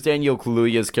Wakabi, who's Daniel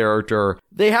Kaluuya's character,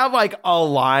 they have a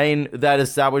line that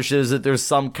establishes that there's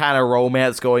some kind of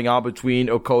romance going on between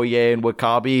Okoye and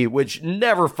Wakabi, which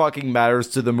never fucking matters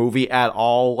to the movie at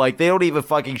all. They don't even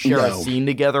fucking share a scene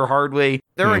together hardly.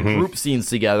 They're in group scenes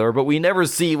together, but we never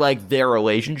see their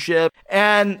relationship.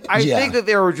 And I think that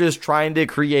they were just trying to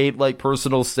create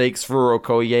personal stakes for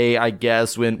Okoye, I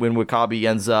guess, when Wakabi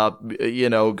ends up,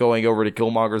 going over to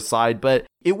Killmonger's side. But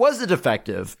it wasn't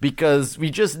effective because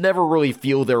we just never really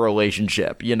feel their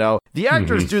relationship. The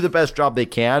actors do the best job they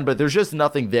can, but there's just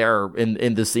nothing there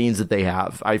in the scenes that they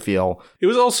have, I feel. It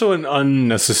was also an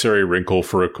unnecessary wrinkle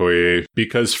for Okoye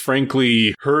because,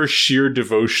 frankly, her sheer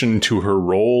devotion to her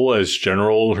role as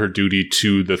general, her duty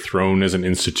to the throne as an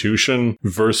institution,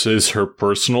 versus her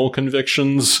personal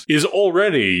convictions is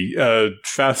already a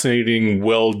fascinating,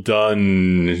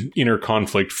 well-done inner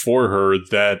conflict for her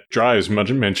that drives much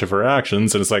of her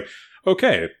actions. And it's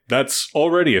okay, that's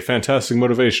already a fantastic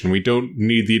motivation. We don't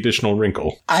need the additional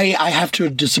wrinkle. I have to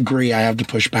disagree. I have to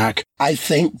push back. I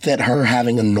think that her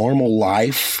having a normal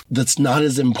life that's not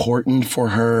as important for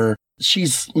her.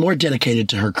 She's more dedicated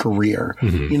to her career.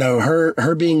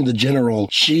 Her being the general,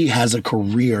 she has a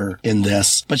career in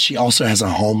this, but she also has a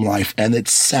home life and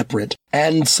it's separate.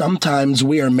 And sometimes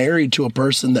we are married to a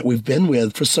person that we've been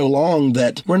with for so long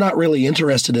that we're not really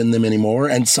interested in them anymore,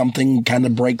 and something kind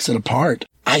of breaks it apart.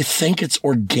 I think it's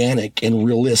organic and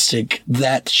realistic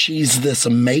that she's this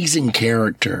amazing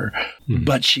character,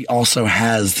 but she also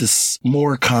has this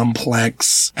more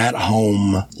complex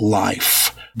at-home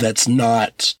life that's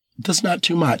not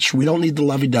too much. We don't need the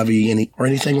lovey-dovey or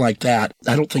anything like that.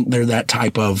 I don't think they're that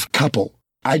type of couple.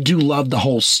 I do love the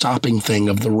whole stopping thing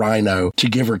of the rhino to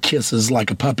give her kisses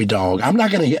like a puppy dog. I'm not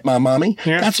going to hit my mommy.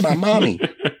 That's my mommy.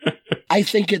 I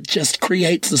think it just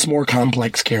creates this more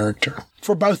complex character.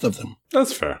 for both of them.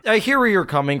 That's fair. I hear where you're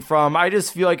coming from. I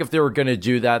just feel like if they were going to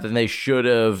do that, then they should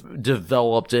have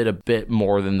developed it a bit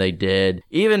more than they did.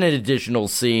 Even an additional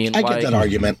scene. I get that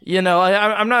argument. You know,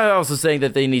 I'm not also saying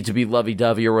that they need to be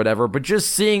lovey-dovey or whatever, but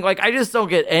just seeing, like, I just don't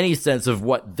get any sense of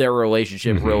what their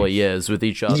relationship really is with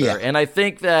each other. Yeah. And I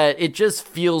think that it just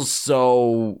feels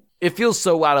so... It feels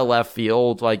so out of left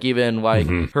field, like even like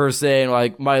her saying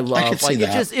like my love, like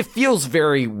it feels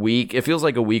very weak. It feels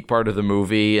like a weak part of the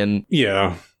movie, and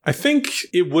yeah, I think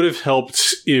it would have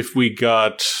helped if we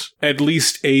got at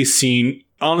least a scene.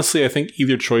 Honestly, I think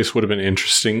either choice would have been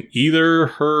interesting. Either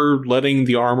her letting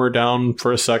the armor down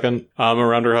for a second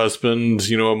around her husband,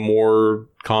 you know, a more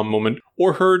calm moment,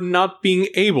 or her not being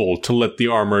able to let the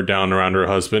armor down around her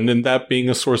husband and that being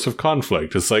a source of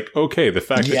conflict. It's like, okay, the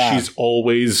fact that she's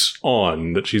always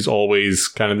on, that she's always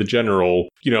kind of the general,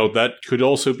 you know, that could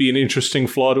also be an interesting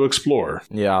flaw to explore.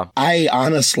 Yeah. I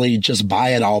honestly just buy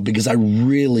it all because I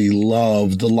really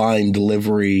love the line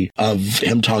delivery of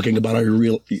him talking about, are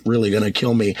you really going to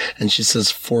kill me? And she says,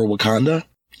 for Wakanda?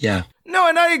 Yeah. No,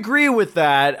 and I agree with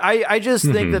that. I just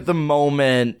think that the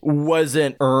moment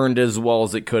wasn't earned as well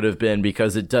as it could have been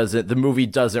because the movie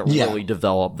doesn't really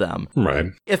develop them. Right.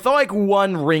 It felt like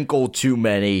one wrinkle too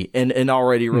many in an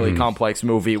already really complex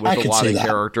movie with a lot of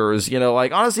characters. You know,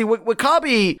 like, honestly,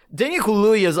 Wakabi, Daniel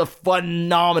Kaluuya is a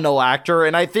phenomenal actor,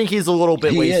 and I think he's a little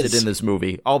bit wasted in this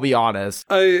movie. I'll be honest.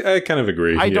 I kind of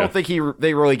agree. I don't think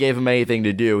they really gave him anything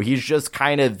to do. He's just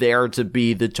kind of there to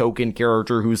be the token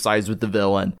character who sides with the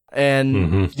villain.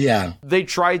 And they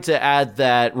tried to add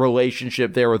that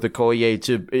relationship there with Okoye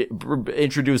to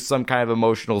introduce some kind of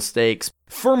emotional stakes.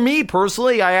 For me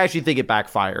personally, I actually think it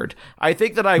backfired. I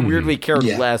think that I weirdly cared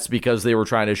less because they were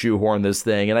trying to shoehorn this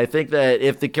thing. And I think that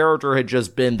if the character had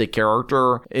just been the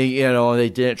character, you know, they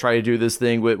didn't try to do this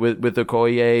thing with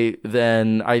Okoye,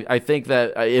 then I think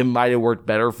that it might have worked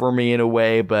better for me in a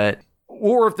way, but...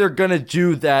 Or if they're going to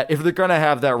do that, if they're going to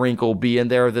have that wrinkle be in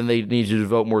there, then they need to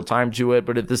devote more time to it.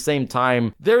 But at the same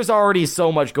time, there's already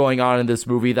so much going on in this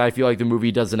movie that I feel like the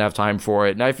movie doesn't have time for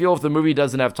it. And I feel if the movie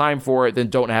doesn't have time for it, then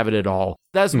don't have it at all.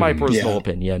 That's my personal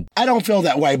opinion. I don't feel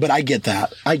that way, but I get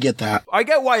that. I get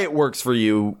why it works for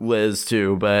you, Liz,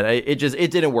 too, but it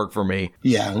didn't work for me.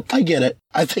 Yeah, I get it.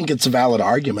 I think it's a valid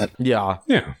argument. Yeah.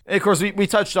 Yeah. And of course, we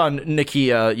touched on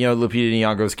Nakia, you know, Lupita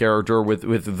Nyong'o's character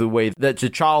with the way that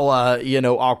T'Challa, you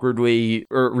know, awkwardly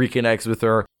reconnects with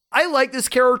her. I like this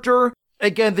character.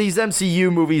 Again, these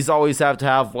MCU movies always have to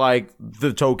have, like,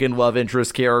 the token love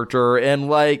interest character. And,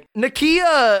 like,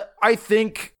 Nakia, I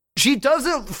think... She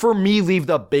doesn't, for me, leave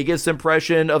the biggest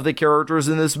impression of the characters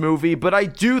in this movie, but I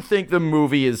do think the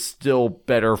movie is still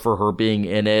better for her being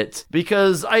in it,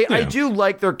 because I do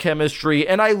like their chemistry,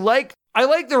 and I like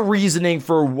the reasoning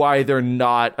for why they're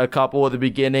not a couple at the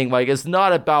beginning. Like, it's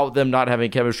not about them not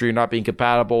having chemistry or not being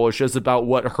compatible. It's just about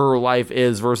what her life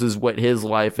is versus what his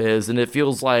life is. And it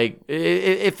feels like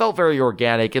it felt very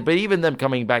organic. But even them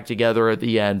coming back together at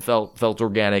the end felt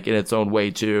organic in its own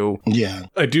way, too. Yeah.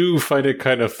 I do find it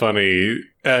kind of funny,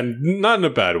 and not in a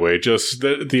bad way, just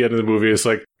at the end of the movie, it's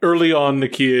like, early on,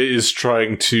 Nakia is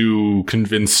trying to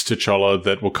convince T'Challa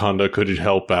that Wakanda could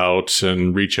help out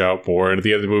and reach out more, and at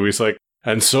the end of the movie, it's like,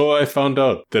 and so I found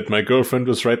out that my girlfriend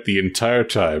was right the entire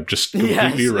time, just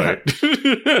completely right.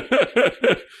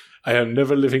 I am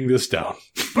never living this down.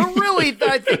 But really,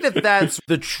 I think that's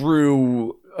the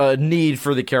true need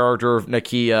for the character of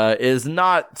Nakia, is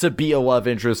not to be a love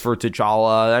interest for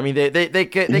T'Challa. I mean, they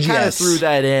kind of threw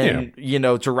that in, you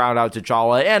know, to round out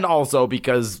T'Challa, and also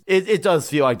because it does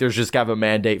feel like there's just kind of a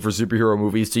mandate for superhero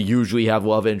movies to usually have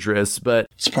love interests, but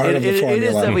it's part of the formula. It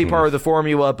is definitely part of the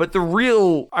formula, but the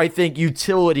real, I think,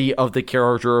 utility of the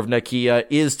character of Nakia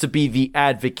is to be the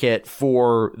advocate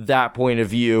for that point of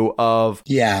view of,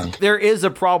 there is a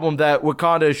problem that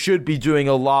Wakanda should be doing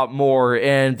a lot more,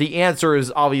 and the answer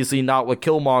is obviously not what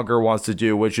Killmonger wants to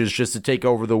do, which is just to take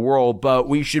over the world, but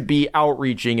we should be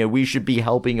outreaching and we should be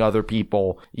helping other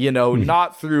people, you know,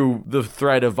 not through the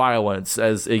threat of violence,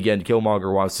 as, again,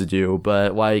 Killmonger wants to do,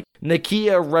 but, like,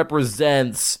 Nakia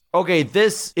represents, okay,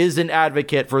 this is an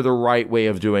advocate for the right way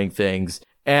of doing things.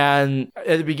 And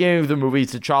at the beginning of the movie,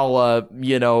 T'Challa,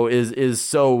 you know, is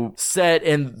so set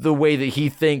in the way that he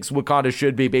thinks Wakanda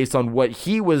should be based on what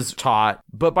he was taught.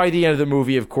 But by the end of the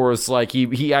movie, of course, like,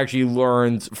 he actually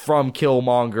learns from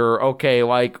Killmonger, okay,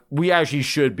 like, we actually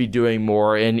should be doing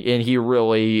more. And he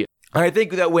really... I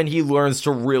think that when he learns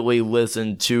to really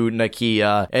listen to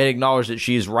Nakia and acknowledge that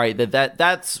she's right,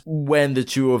 that's when the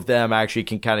two of them actually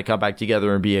can kind of come back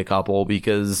together and be a couple,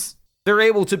 because they're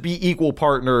able to be equal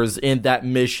partners in that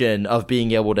mission of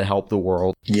being able to help the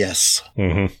world. Yes.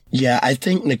 Yeah, I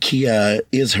think Nakia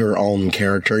is her own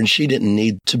character, and she didn't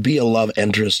need to be a love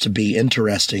interest to be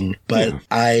interesting. But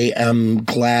I am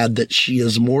glad that she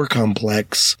is more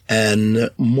complex and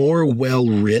more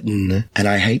well-written. And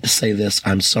I hate to say this,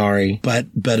 I'm sorry, but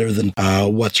better than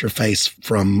what's-her-face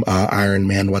from Iron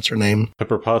Man. What's her name?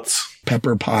 Pepper Potts.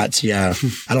 Pepper Potts, yeah.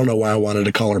 I don't know why I wanted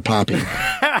to call her Poppy.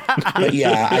 But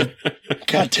yeah,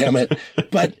 God damn it.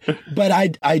 But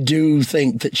I do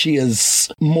think that she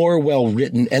is more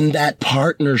well-written, and that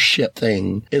partnership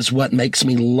thing is what makes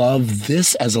me love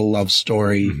this as a love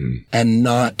story and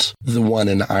not the one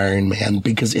in Iron Man,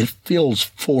 because it feels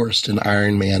forced in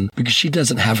Iron Man because she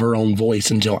doesn't have her own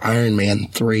voice until Iron Man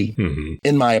 3,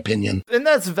 in my opinion. And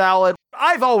that's valid.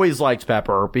 I've always liked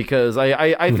Pepper because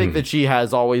I think that she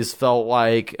has always felt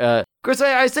like, Chris,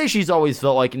 I say she's always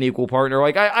felt like an equal partner.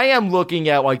 Like, I am looking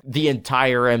at, like, the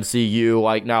entire MCU,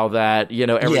 like, now that, you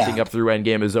know, everything up through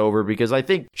Endgame is over, because I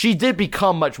think she did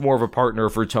become much more of a partner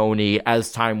for Tony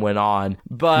as time went on.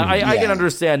 But I can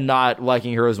understand not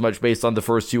liking her as much based on the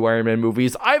first two Iron Man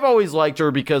movies. I've always liked her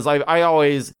because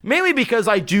mainly because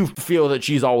I do feel that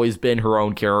she's always been her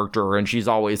own character, and she's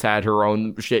always had her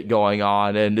own shit going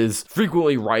on, and is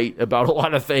frequently right about a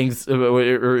lot of things in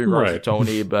regards to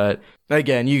Tony, but...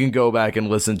 Again, you can go back and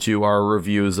listen to our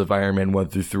reviews of Iron Man 1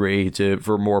 through 3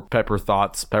 for more Pepper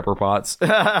Potts. Pepper Potts,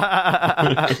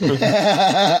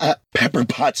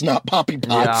 not Poppy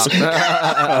Potts.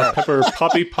 Yeah. Pepper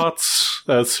Poppy Potts,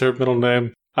 that's her middle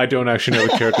name. I don't actually know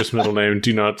the character's middle name.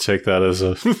 Do not take that as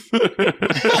a...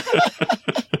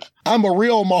 I'm a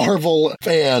real Marvel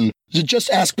fan. Just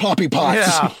ask Poppy Potts.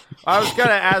 Yeah. I was going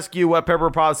to ask you what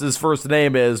Pepper Potts' first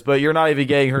name is, but you're not even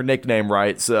getting her nickname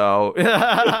right, so... You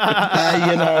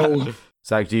know...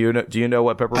 Zach, do you know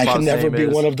what Pepper Potts' name is? I can never be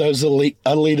one of those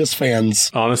elitist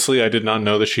fans. Honestly, I did not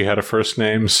know that she had a first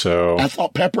name, so... I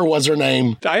thought Pepper was her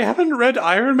name. I haven't read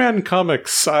Iron Man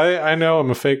comics. I know I'm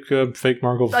a fake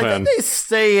Marvel fan. I think they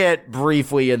say it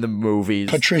briefly in the movies.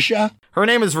 Patricia? Her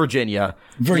name is Virginia.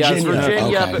 Virginia. Yes,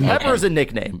 Virginia, Okay, but Pepper's a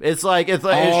nickname. It's just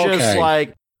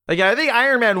like... I think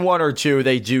Iron Man 1 or 2,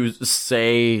 they do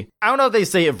say, I don't know if they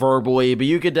say it verbally, but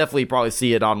you could definitely probably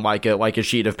see it on like a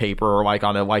sheet of paper or like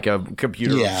on a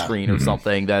computer screen or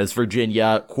something that is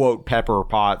Virginia, quote, Pepper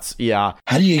Potts. Yeah.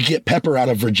 How do you get Pepper out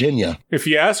of Virginia? If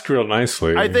you ask real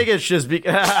nicely. I think it's just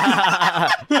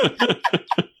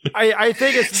I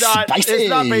think it's not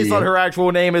based on her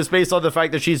actual name. It's based on the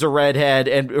fact that she's a redhead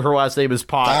and her last name is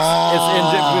Potts.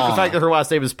 It's the fact that her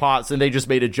last name is Potts, and they just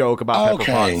made a joke about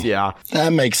Pepper Potts. Yeah,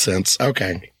 that makes sense.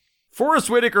 Okay. Forrest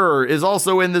Whitaker is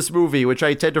also in this movie, which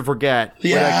I tend to forget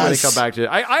when I come back to it.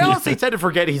 I honestly tend to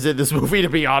forget he's in this movie, to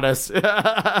be honest.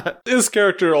 His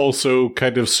character also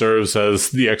kind of serves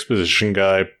as the exposition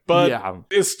guy, but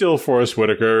it's still Forrest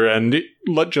Whitaker, and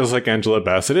just like Angela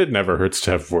Bassett, it never hurts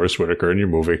to have Forrest Whitaker in your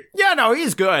movie. Yeah, no,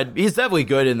 he's good. He's definitely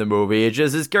good in the movie. It's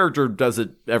just his character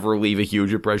doesn't ever leave a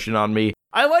huge impression on me.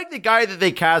 I like the guy that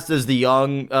they cast as the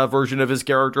young version of his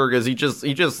character, because he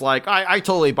just like, I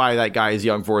totally buy that guy as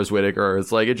young Forrest Whitaker.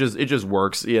 It's like, it just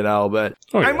works, you know, but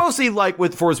I mostly like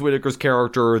with Forrest Whitaker's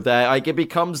character that like it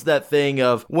becomes that thing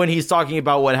of when he's talking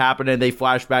about what happened and they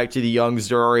flash back to the young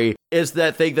Zuri, it's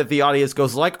that thing that the audience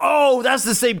goes like, oh, that's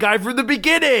the same guy from the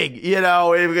beginning, you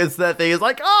know, it's that thing, it's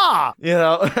like, you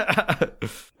know.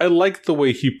 I like the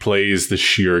way he plays the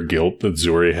sheer guilt that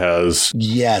Zuri has.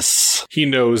 Yes. He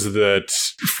knows that,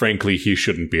 frankly, he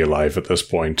shouldn't be alive at this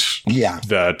point. Yeah.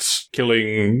 That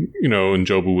killing,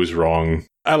 Njobu was wrong.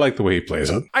 I like the way he plays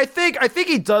it. I think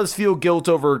he does feel guilt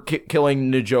over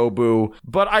killing Njobu,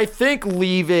 but I think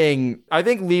leaving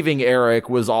Eric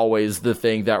was always the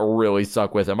thing that really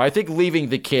stuck with him. I think leaving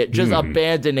the kid, just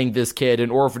abandoning this kid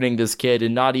and orphaning this kid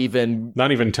and not even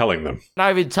telling them.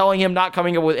 Not even telling him, not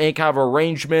coming up with any kind of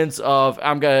arrangements of,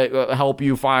 I'm going to help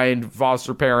you find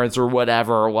foster parents or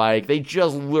whatever. Like, they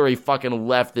just literally fucking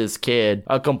left this kid,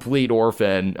 a complete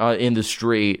orphan, in the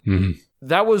street. Mm-hmm.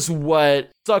 That was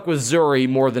what stuck with Zuri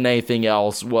more than anything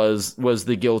else was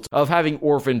the guilt of having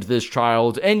orphaned this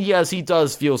child. And yes, he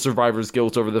does feel survivor's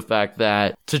guilt over the fact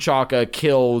that T'Chaka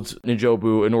killed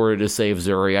Njobu in order to save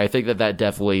Zuri. I think that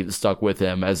definitely stuck with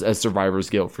him as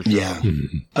survivor's guilt for sure. Yeah.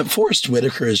 Forrest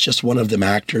Whitaker is just one of them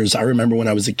actors. I remember when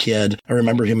I was a kid, I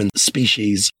remember him in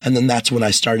Species. And then that's when I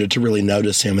started to really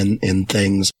notice him in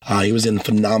things. He was in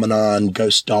Phenomenon,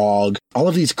 Ghost Dog, all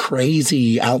of these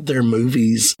crazy out there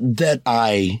movies that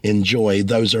I enjoy.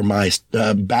 Those are my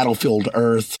Battlefield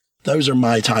Earth. Those are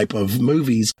my type of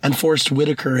movies. And Forrest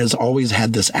Whitaker has always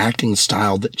had this acting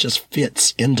style that just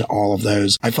fits into all of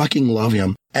those. I fucking love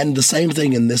him. And the same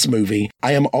thing in this movie.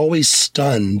 I am always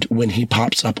stunned when he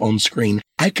pops up on screen.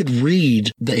 I could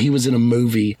read that he was in a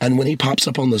movie, and when he pops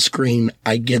up on the screen,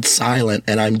 I get silent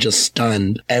and I'm just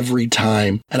stunned every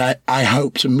time. And I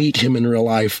hope to meet him in real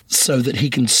life so that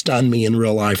he can stun me in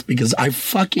real life, because I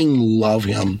fucking love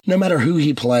him. No matter who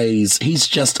he plays, he's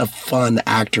just a fun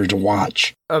actor to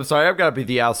watch. I'm sorry, I've got to be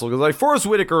the asshole, because like Forrest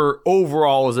Whitaker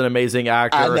overall is an amazing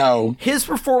actor. I know. His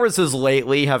performances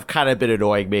lately have kind of been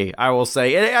annoying me, I will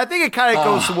say. And I think it kind of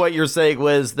goes to what you're saying,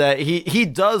 Liz, that he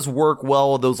does work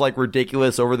well in those like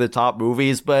ridiculous over-the-top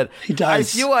movies, but he does. I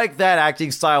feel like that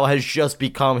acting style has just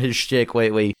become his shtick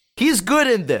lately. He's good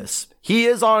in this. He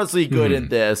is honestly good in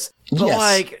this. But,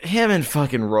 like, him in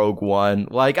fucking Rogue One,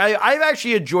 like, I've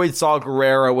actually enjoyed Saw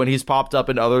Gerrera when he's popped up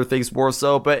in other things more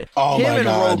so, but him in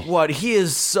Rogue One, he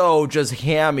is so just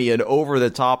hammy and over the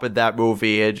top in that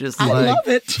movie. It just, I love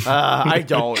it. I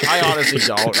don't. I honestly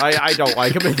don't. I don't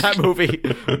like him in that movie,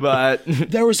 but...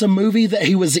 There was a movie that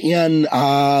he was in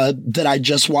that I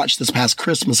just watched this past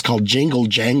Christmas called Jingle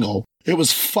Jangle. It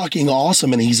was fucking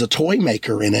awesome, and he's a toy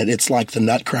maker in it. It's like the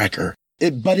Nutcracker.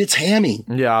 But it's hammy.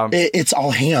 Yeah. It's all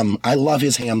ham. I love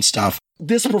his ham stuff.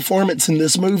 This performance in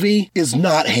this movie is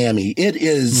not hammy. It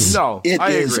is. No, it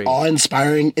is agree.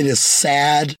 Awe-inspiring. It is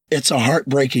sad. It's a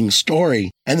heartbreaking story.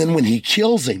 And then when he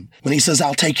kills him, when he says,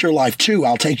 "I'll take your life too,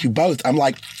 I'll take you both," I'm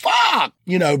like, fuck,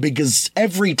 because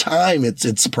every time it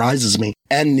surprises me.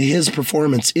 And his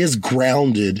performance is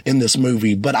grounded in this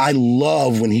movie, but I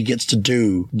love when he gets to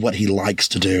do what he likes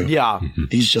to do. Yeah.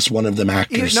 He's just one of them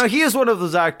actors. He is one of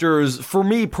those actors, for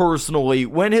me personally,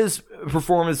 when his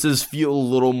performances feel a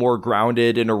little more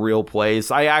grounded in a real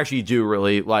place, I actually do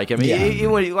really like him. Yeah.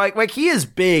 He is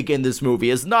big in this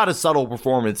movie. It's not a subtle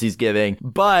performance he's giving,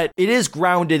 but it is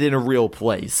grounded in a real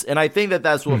place. And I think that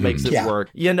that's what makes it work.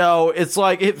 It's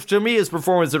like, to me, his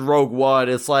performance in Rogue One,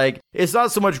 it's like, it's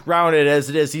not so much grounded as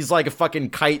it is, he's like a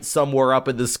fucking kite somewhere up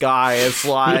in the sky. It's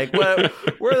like,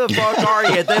 where the fuck are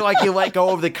you? And then you let go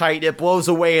of the kite and it blows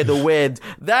away in the wind.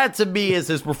 That to me is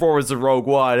his performance in Rogue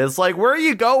One. It's like, where are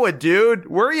you going, dude?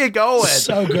 Where are you going?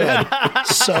 So good.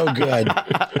 So good.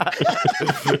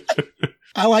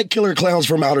 I like Killer Clowns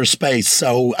from Outer Space,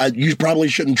 so you probably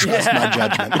shouldn't trust my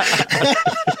judgment.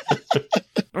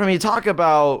 I mean, talk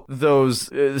about those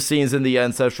scenes in the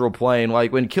ancestral plane,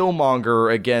 like when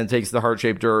Killmonger again takes the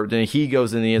heart-shaped herb and he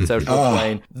goes in the ancestral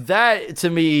plane. That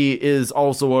to me is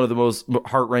also one of the most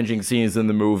heart-wrenching scenes in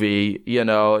the movie.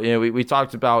 We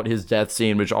talked about his death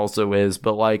scene, which also is,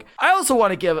 but I also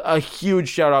want to give a huge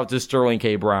shout out to Sterling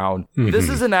K. Brown. This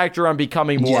is an actor I'm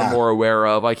becoming more and more aware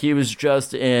of. He was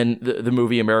just in the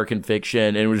movie American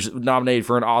Fiction and was nominated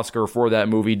for an Oscar for that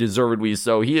movie, deservedly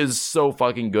so. He is so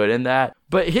fucking good in that.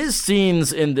 But his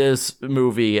scenes in this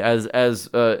movie as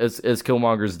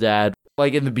Killmonger's dad,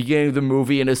 in the beginning of the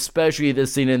movie, and especially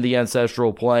this scene in the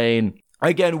ancestral plane,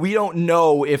 again, we don't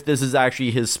know if this is actually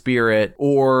his spirit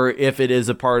or if it is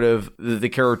a part of the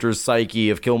character's psyche,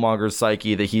 of Killmonger's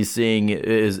psyche, that he's seeing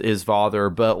his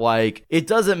father. But it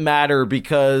doesn't matter,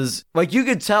 because you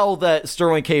could tell that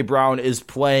Sterling K. Brown is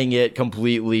playing it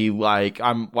completely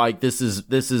this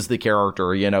is the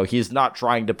character, he's not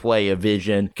trying to play a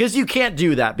vision, because you can't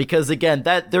do that, because again,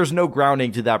 that there's no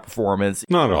grounding to that performance.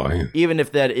 Not at all. Even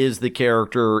if that is the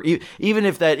character, even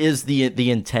if that is the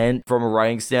intent from a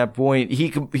writing standpoint,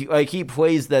 he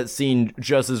plays that scene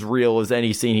just as real as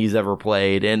any scene he's ever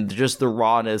played, and just the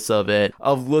rawness of it,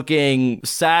 of looking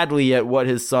sadly at what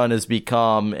his son has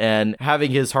become and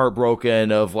having his heart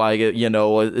broken, of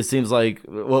it seems like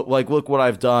look what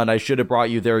I've done, I should have brought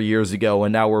you there years ago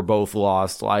and now we're both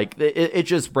lost. It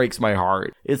just breaks my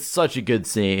heart. It's such a good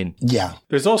scene. Yeah.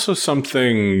 There's also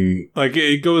something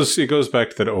it goes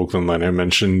back to that Oakland line I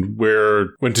mentioned,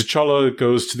 where when T'Challa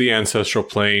goes to the ancestral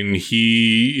plane,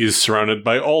 he is surrounded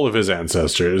by all of his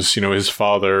ancestors, his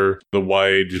father, the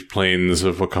wide plains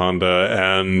of Wakanda,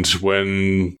 and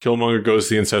when Killmonger goes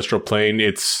to the ancestral plane,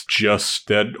 it's just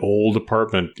that old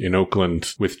apartment in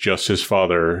Oakland with just his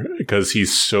father, because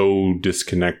he's so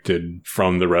disconnected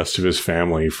from the rest of his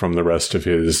family, from the rest of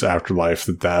his afterlife,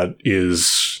 that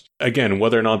is... Again,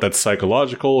 whether or not that's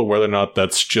psychological or whether or not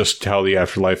that's just how the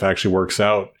afterlife actually works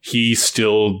out, he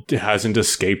still hasn't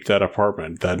escaped that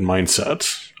apartment, that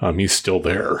mindset. He's still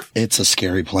there. It's a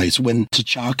scary place. When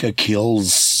T'Chaka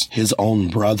kills his own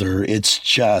brother, it's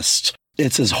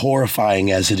as horrifying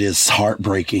as it is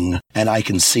heartbreaking. And I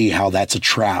can see how that's a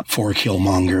trap for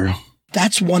Killmonger.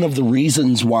 That's one of the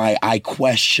reasons why I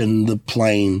question the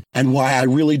plane, and why I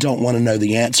really don't want to know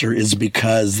the answer, is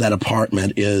because that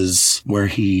apartment is that's where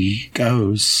he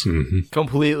goes.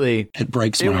 Completely. It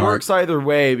breaks my heart. It works either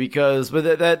way because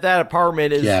that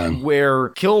apartment is where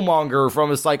Killmonger,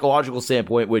 from a psychological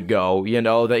standpoint, would go. You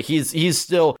know, that he's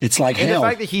still... It's like hell. The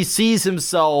fact that he sees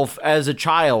himself as a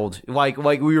child, like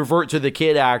we revert to the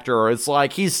kid actor, it's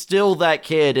like he's still that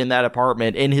kid in that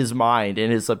apartment, in his mind,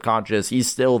 in his subconscious. He's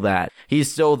still that.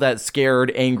 He's still that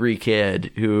scared, angry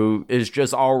kid who is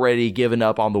just already given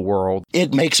up on the world.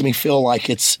 It makes me feel like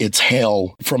it's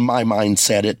hell from my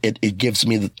mindset. It gives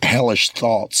me the hellish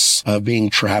thoughts of being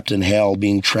trapped in hell,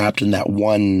 being trapped in that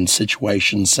one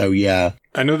situation. So yeah.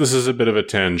 I know this is a bit of a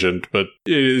tangent, but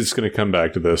it is going to come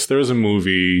back to this. There was a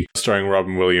movie starring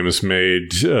Robin Williams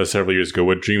made several years ago,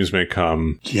 What Dreams May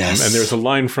Come. Yes. And there's a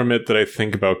line from it that I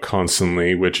think about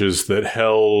constantly, which is that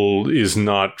hell is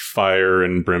not fire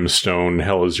and brimstone.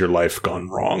 Hell is your life gone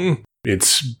wrong.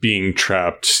 It's being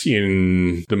trapped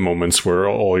in the moments where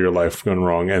all your life gone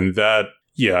wrong. And that,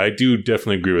 yeah, I do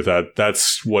definitely agree with that.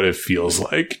 That's what it feels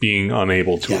like, being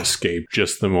unable to escape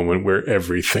just the moment where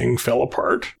everything fell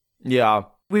apart. Yeah.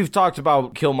 We've talked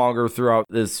about Killmonger throughout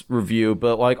this review,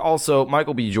 but like also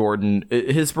Michael B. Jordan,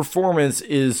 his performance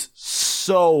is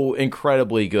so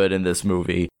incredibly good in this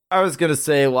movie. I was going to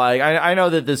say, like, I know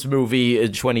that this movie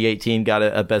in 2018 got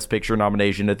a Best Picture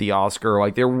nomination at the Oscar.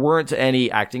 Like, there weren't any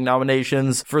acting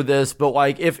nominations for this, but,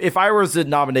 like, if I was to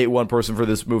nominate one person for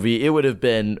this movie, it would have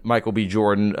been Michael B.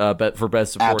 Jordan for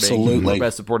Best Supporting. Absolutely. For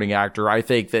Best Supporting Actor. I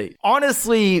think that,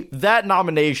 honestly, that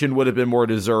nomination would have been more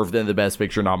deserved than the Best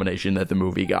Picture nomination that the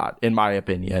movie got, in my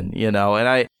opinion, you know? And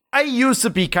I used to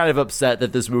be kind of upset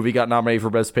that this movie got nominated for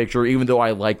Best Picture, even though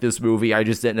I like this movie. I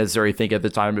just didn't necessarily think at the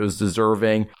time it was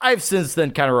deserving. I've since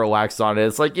then kind of relaxed on it.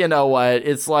 It's like, you know what?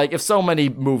 It's like, if so many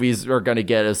movies are going to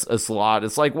get a slot,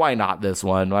 it's like, why not this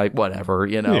one? Like, whatever,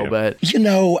 you know, but... You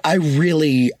know, I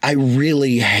really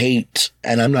hate,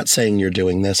 and I'm not saying you're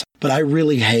doing this, but I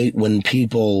really hate when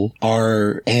people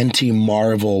are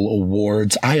anti-Marvel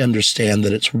awards. I understand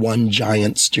that it's one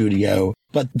giant studio,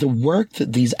 but the work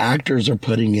that these actors are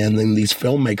putting in and these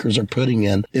filmmakers are putting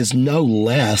in is no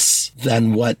less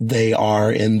than what they are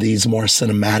in these more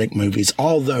cinematic movies,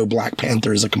 although Black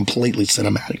Panther is a completely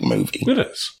cinematic movie. It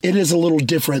is. It is a little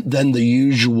different than the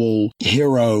usual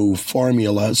superhero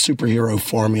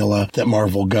formula that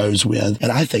Marvel goes with.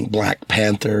 And I think Black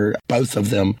Panther, both of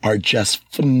them, are just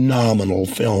phenomenal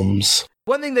films.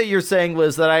 One thing that you're saying,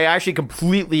 Liz, that I actually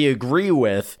completely agree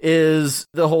with is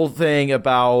the whole thing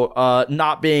about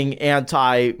not being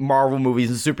anti-Marvel movies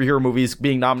and superhero movies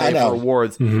being nominated for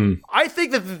awards. I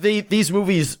think that these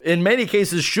movies, in many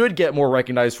cases, should get more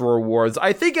recognized for awards.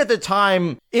 I think at the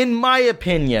time, in my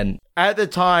opinion, at the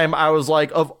time, I was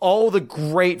like, of all the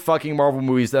great fucking Marvel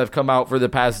movies that have come out for the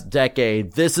past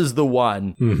decade, this is the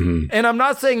one. And I'm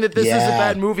not saying that this is a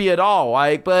bad movie at all,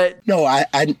 but... No,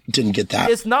 I didn't get that.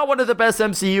 It's not one of the best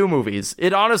MCU movies.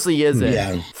 It honestly isn't.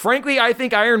 Yeah. Frankly, I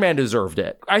think Iron Man deserved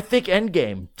it. I think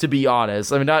Endgame, to be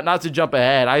honest. I mean, not to jump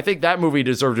ahead. I think that movie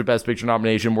deserved a Best Picture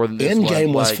nomination more than this one.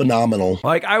 Endgame was phenomenal.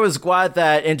 Like, I was glad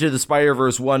that Into the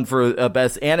Spider-Verse won for a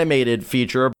Best Animated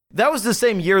Feature. That was the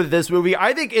same year that this movie.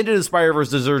 I think Into the Spider-Verse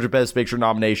deserved a Best Picture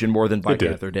nomination more than Black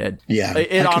Panther did. Yeah,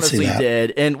 it honestly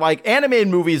did. And like, animated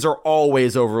movies are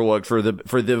always overlooked for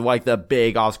the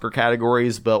big Oscar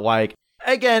categories, but like,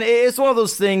 again, it's one of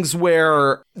those things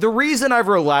where the reason I've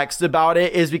relaxed about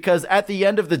it is because at the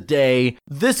end of the day,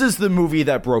 this is the movie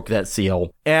that broke that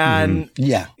seal. And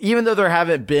even though there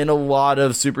haven't been a lot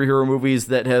of superhero movies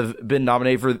that have been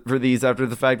nominated for these after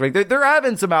the fact, like there have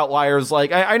been some outliers.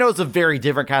 Like I know it's a very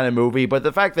different kind of movie, but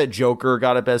the fact that Joker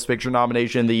got a Best Picture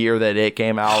nomination the year that it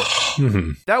came out,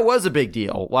 that was a big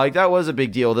deal. Like that was a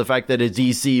big deal. The fact that a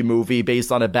DC movie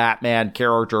based on a Batman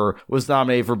character was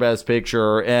nominated for Best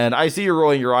Picture. And I see you're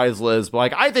rolling your eyes, Liz, but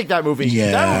like I think that movie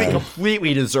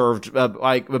completely deserved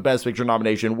like a Best Picture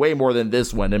nomination way more than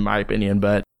this one, in my opinion.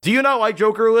 But do you not like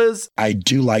Joker, Liz? I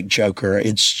do like Joker.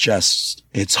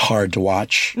 It's hard to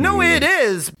watch. No, it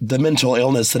is. The mental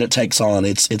illness that it takes on,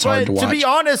 it's hard to watch. To be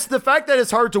honest, the fact that it's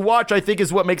hard to watch, I think,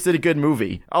 is what makes it a good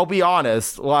movie. I'll be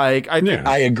honest. Like,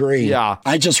 I agree. Yeah.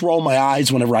 I just roll my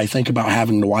eyes whenever I think about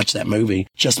having to watch that movie,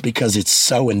 just because it's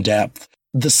so in depth.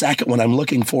 The second one, I'm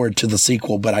looking forward to the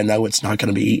sequel, but I know it's not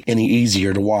going to be any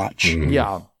easier to watch.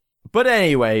 Yeah. But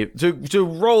anyway, to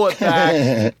roll it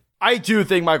back, I do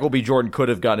think Michael B. Jordan could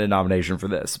have gotten a nomination for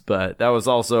this, but that was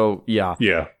also, Yeah.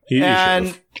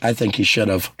 I think he should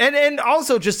have. And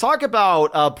also just talk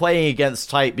about playing against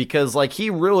type, because like he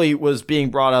really was being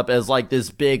brought up as like this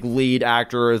big lead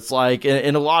actor. It's like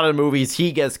in a lot of movies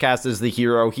he gets cast as the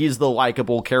hero. He's the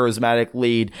likable, charismatic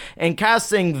lead, and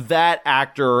casting that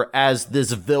actor as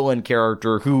this villain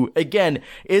character who again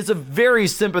is a very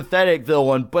sympathetic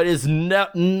villain, but is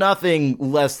nothing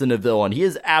less than a villain. He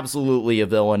is absolutely a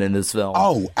villain in this film.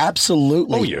 Oh,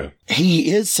 absolutely. Oh, yeah.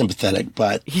 He is sympathetic,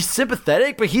 but... He's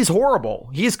sympathetic, but he's horrible.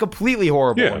 He's completely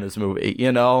horrible in this movie,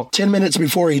 you know? 10 minutes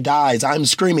before he dies, I'm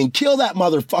screaming, kill that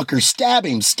motherfucker, stab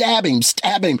him, stab him,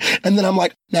 stab him. And then I'm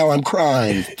like, now I'm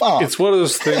crying. Fuck. It's one of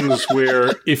those things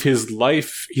where if his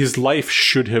life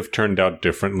should have turned out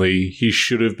differently. He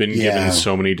should have been given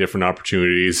so many different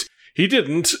opportunities. He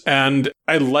didn't, and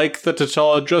I like that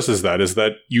T'Challa addresses that, is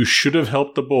that you should have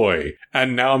helped the boy,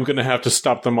 and now I'm going to have to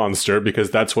stop the monster because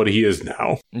that's what he is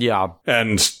now. Yeah.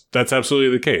 And that's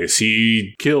absolutely the case.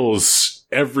 He kills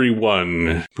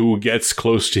everyone who gets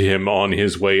close to him on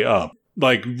his way up.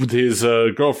 Like with his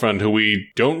girlfriend, who we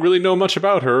don't really know much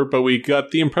about her, but we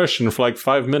got the impression for like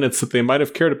 5 minutes that they might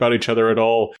have cared about each other at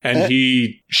all. And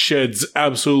he sheds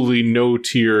absolutely no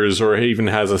tears or even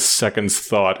has a second's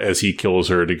thought as he kills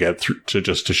her to get through,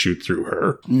 to shoot through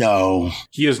her. No.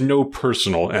 He has no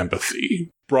personal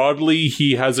empathy. Broadly,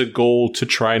 he has a goal to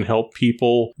try and help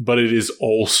people, but it is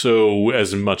also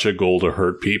as much a goal to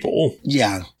hurt people.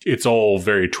 Yeah. It's all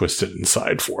very twisted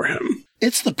inside for him.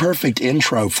 It's the perfect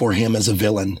intro for him as a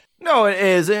villain. No, it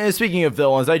is. And speaking of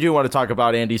villains, I do want to talk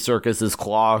about Andy Serkis's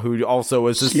Claw, who also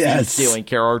is a stealing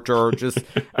character. Just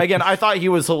again, I thought he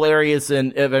was hilarious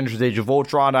in Avengers: Age of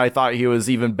Ultron. I thought he was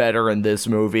even better in this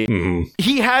movie. Mm-hmm.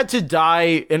 He had to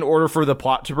die in order for the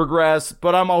plot to progress,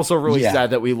 but I'm also really sad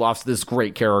that we lost this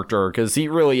great character, because he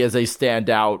really is a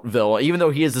standout villain. Even though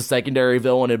he is a secondary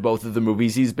villain in both of the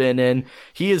movies he's been in,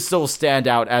 he is still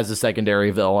standout as a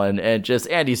secondary villain. And just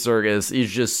Andy Serkis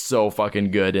is just so fucking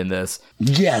good in this.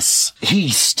 Yes.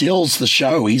 He steals the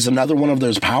show. He's another one of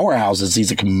those powerhouses.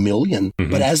 He's a chameleon. Mm-hmm.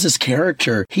 But as his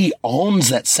character, he owns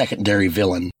that secondary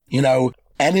villain, you know?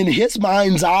 And in his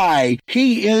mind's eye,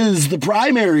 he is the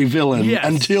primary villain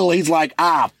until he's like,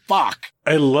 fuck.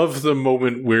 I love the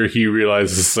moment where he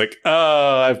realizes, like,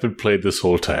 I've been played this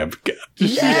whole time.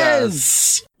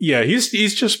 Yes! Yeah,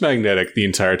 he's just magnetic the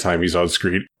entire time he's on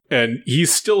screen. And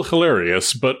he's still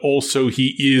hilarious, but also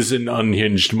he is an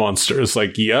unhinged monster. It's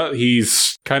like,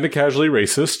 he's kind of casually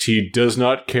racist. He does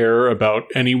not care about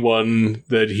anyone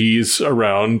that he's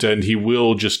around, and he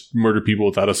will just murder people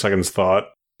without a second's thought.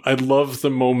 I love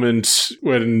the moment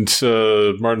when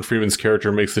Martin Freeman's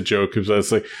character makes the joke.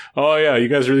 It's like, oh yeah, you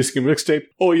guys are releasing a mixtape?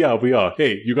 Oh yeah, we are.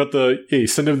 Hey, you got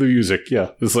send him the music. Yeah.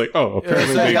 It's like, oh,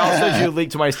 apparently. I'll send you a link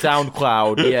to my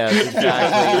SoundCloud. Yeah,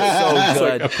 exactly. It's so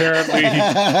good. Like, apparently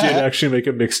he did actually make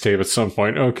a mixtape at some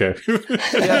point. Okay.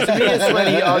 Yeah, to me it's when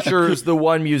he ushers the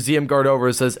one museum guard over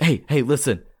and says, hey,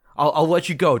 listen. I'll let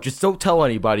you go. Just don't tell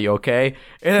anybody, okay?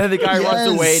 And then the guy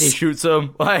runs away and he shoots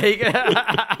him. Like...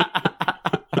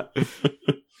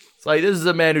 It's like, this is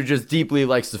a man who just deeply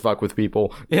likes to fuck with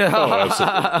people. Yeah. Oh,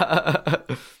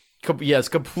 absolutely. Yes,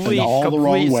 complete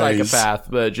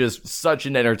psychopath, but just such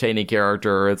an entertaining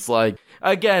character. It's like,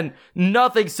 again,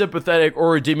 nothing sympathetic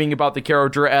or redeeming about the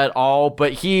character at all,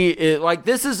 but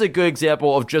this is a good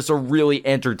example of just a really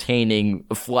entertaining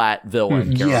flat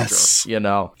villain character. Yes. You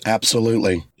know?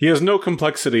 Absolutely. He has no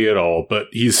complexity at all, but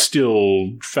he's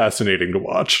still fascinating to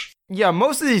watch. Yeah,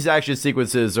 most of these action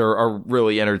sequences are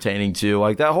really entertaining too.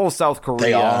 Like that whole South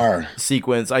Korea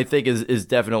sequence, I think is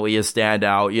definitely a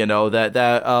standout. You know, that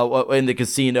in the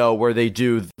casino where they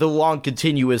do the long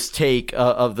continuous take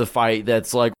of the fight.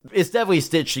 That's like, it's definitely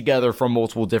stitched together from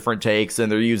multiple different takes,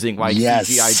 and they're using like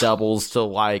CGI doubles to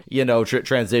like, you know,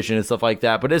 transition and stuff like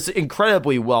that. But it's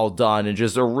incredibly well done and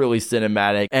just a really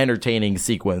cinematic, entertaining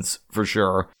sequence for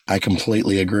sure. I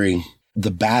completely agree.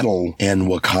 The battle in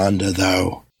Wakanda,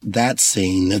 though. That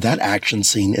scene, that action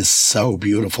scene is so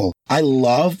beautiful. I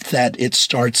love that it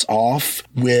starts off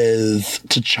with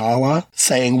T'Challa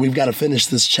saying, we've got to finish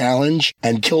this challenge.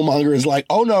 And Killmonger is like,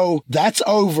 oh no, that's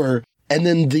over. And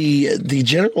then the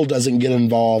general doesn't get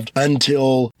involved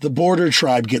until the border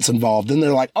tribe gets involved. And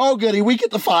they're like, oh, goody, we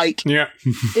get the fight. Yeah.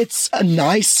 It's a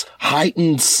nice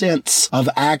heightened sense of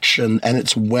action, and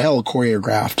it's well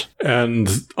choreographed. And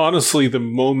honestly, the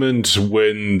moment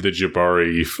when the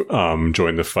Jabari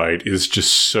join the fight is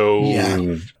just so...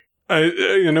 Yeah.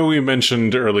 I know we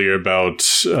mentioned earlier about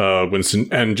Winston,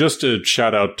 and just a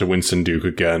shout out to Winston Duke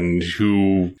again,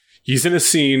 who... He's in a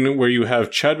scene where you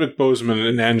have Chadwick Boseman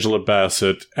and Angela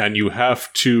Bassett, and you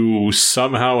have to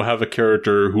somehow have a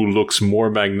character who looks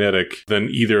more magnetic than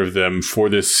either of them for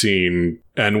this scene,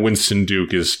 and Winston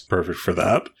Duke is perfect for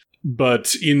that.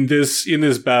 But in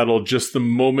this battle, just the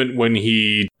moment when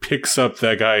he picks up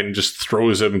that guy and just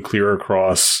throws him clear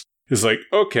across is like,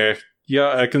 okay,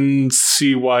 yeah, I can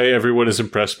see why everyone is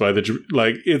impressed by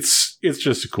it's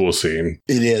just a cool scene.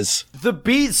 It is. The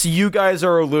beats you guys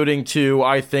are alluding to,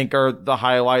 I think, are the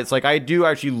highlights. Like, I do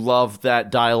actually love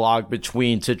that dialogue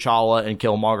between T'Challa and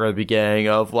Killmonger at the beginning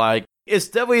of, like, it's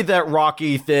definitely that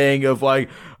Rocky thing of, like,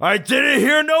 I didn't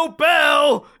hear no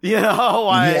bell! You know,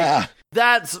 like, yeah.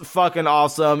 That's fucking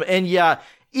awesome. And yeah,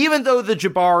 even though the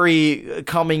Jabari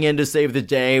coming in to save the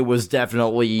day was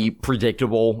definitely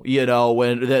predictable, you know,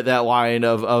 when that line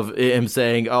of him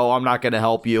saying, oh, I'm not going to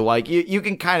help you. Like, you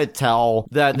can kind of tell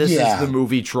that this is the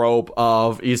movie trope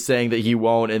of he's saying that he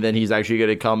won't, and then he's actually going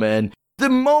to come in. The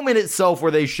moment itself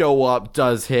where they show up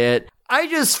does hit. I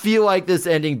just feel like this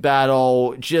ending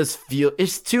battle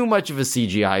it's too much of a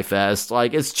CGI fest.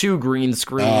 Like, it's too green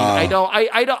screen. I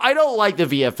don't like the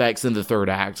VFX in the third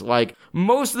act. Like,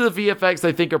 most of the VFX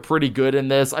I think are pretty good in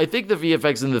this. I think the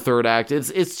VFX in the third act,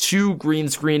 it's too green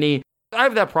screeny. I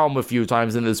have that problem a few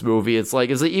times in this movie. It's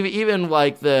even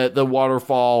like the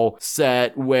waterfall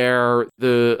set where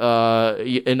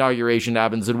the inauguration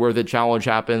happens and where the challenge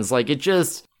happens. Like,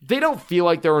 they don't feel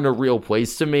like they're in a real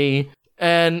place to me.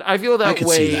 And I feel that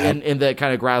way in that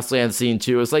kind of grassland scene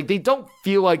too. It's like they don't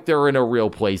feel like they're in a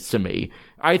real place to me.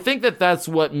 I think that's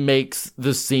what makes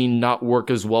the scene not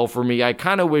work as well for me. I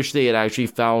kind of wish they had actually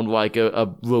found like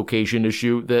a location to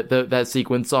shoot that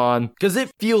sequence on, because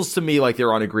it feels to me like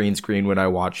they're on a green screen when I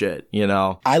watch it, you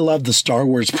know? I love the Star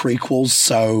Wars prequels,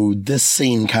 so this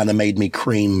scene kind of made me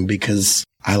cream because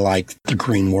I like the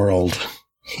green world.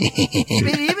 I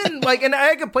mean, even like, and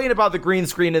I complain about the green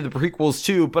screen in the prequels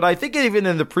too, but I think even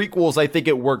in the prequels, I think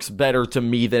it works better to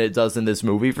me than it does in this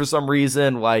movie for some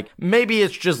reason. Like, maybe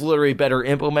it's just literally better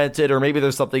implemented, or maybe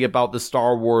there's something about the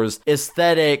Star Wars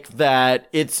aesthetic that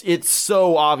it's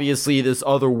so obviously this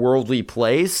otherworldly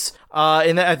place.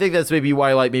 And I think that's maybe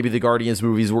why, like, maybe the Guardians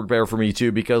movies work better for me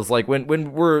too, because like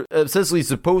when we're essentially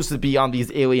supposed to be on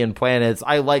these alien planets,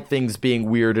 I like things being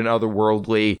weird and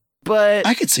otherworldly. But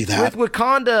I could see that with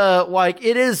Wakanda, like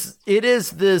it is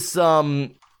this.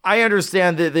 I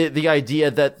understand the idea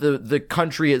that the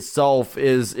country itself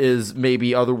is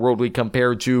maybe otherworldly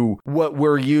compared to what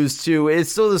we're used to.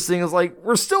 It's still this thing is like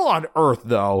we're still on Earth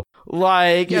though.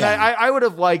 Like, and I would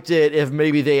have liked it if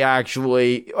maybe they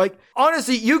actually, like,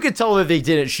 honestly, you could tell that they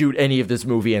didn't shoot any of this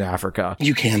movie in Africa.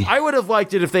 You can. I would have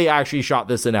liked it if they actually shot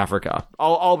this in Africa.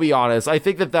 I'll be honest. I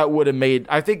think that would have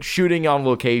I think shooting on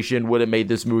location would have made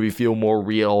this movie feel more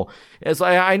real. It's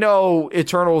like, I know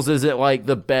Eternals isn't like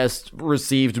the best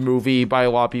received movie by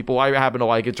a lot of people. I happen to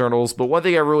like Eternals, but one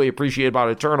thing I really appreciate about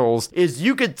Eternals is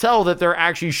you could tell that they're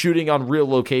actually shooting on real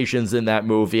locations in that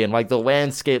movie, and like the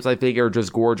landscapes I think are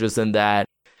just gorgeous in that.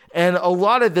 And a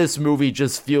lot of this movie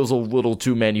just feels a little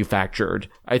too manufactured,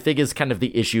 I think is kind of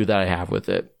the issue that I have with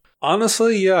it.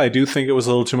 Honestly, yeah, I do think it was a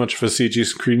little too much of a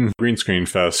CG green screen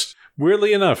fest.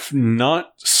 Weirdly enough,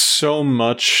 not so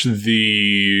much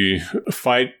the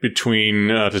fight between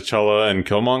T'Challa and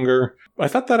Killmonger. I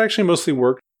thought that actually mostly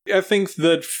worked. I think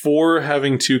that for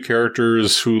having two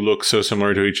characters who look so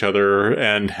similar to each other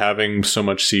and having so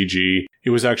much CG,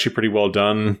 it was actually pretty well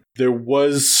done. There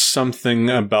was something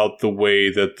about the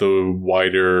way that the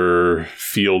wider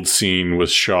field scene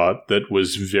was shot that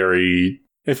was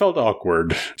it felt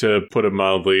awkward, to put it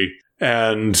mildly.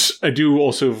 And I do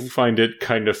also find it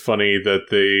kind of funny that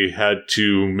they had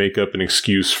to make up an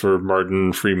excuse for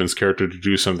Martin Freeman's character to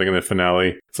do something in the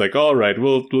finale. It's like, all right,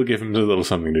 we'll give him a little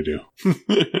something to do.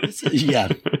 Yeah.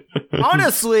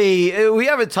 Honestly, we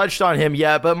haven't touched on him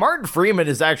yet, but Martin Freeman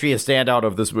is actually a standout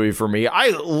of this movie for me. I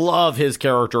love his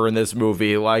character in this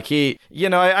movie. Like,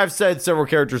 I've said several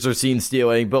characters are scene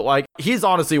stealing, but like, he's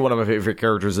honestly one of my favorite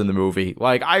characters in the movie.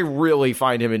 Like, I really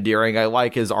find him endearing. I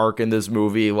like his arc in this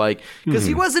movie, like, because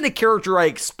he wasn't a character I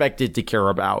expected to care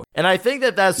about. And I think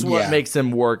that's what makes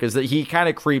him work, is that he kind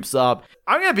of creeps up.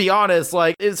 I'm going to be honest,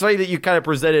 like, it's funny that you kind of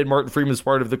presented Martin Freeman's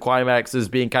part of the climax as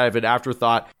being kind of an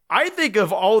afterthought. I think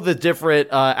of all the different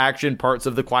action parts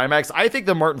of the climax, I think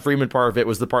the Martin Freeman part of it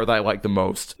was the part that I liked the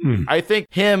most. I think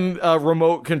him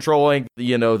remote controlling,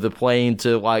 the plane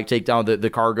to like take down the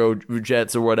cargo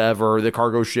jets or whatever, the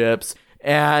cargo ships,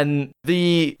 And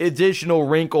the additional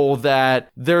wrinkle that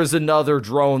there's another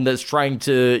drone that's trying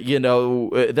to,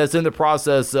 that's in the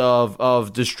process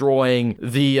of destroying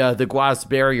the glass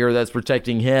barrier that's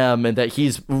protecting him, and that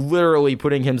he's literally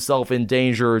putting himself in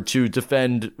danger to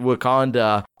defend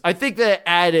Wakanda. I think that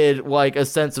added like a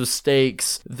sense of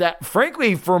stakes that,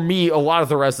 frankly, for me, a lot of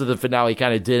the rest of the finale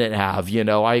kind of didn't have.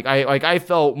 I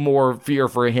felt more fear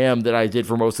for him than I did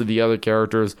for most of the other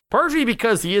characters, partially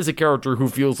because he is a character who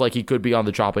feels like he could be on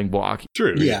the chopping block.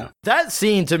 True. Yeah. That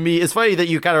scene, to me, it's funny that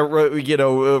you kind of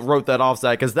wrote that off,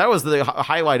 Zach, because that was the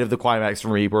highlight of the climax for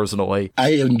me personally.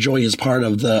 I enjoy his part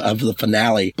of the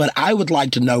finale, but I would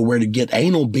like to know where to get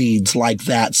anal beads like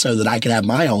that so that I can have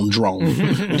my own drone.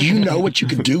 Do you know what you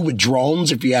could do with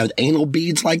drones if you had anal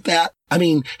beads like that? I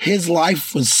mean, his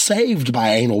life was saved by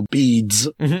anal beads.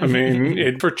 I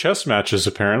mean, for chess matches,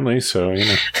 apparently, so,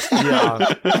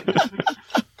 Yeah.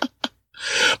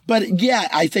 But yeah,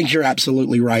 I think you're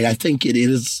absolutely right. I think it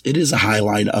is a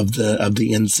highlight of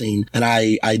the end scene. And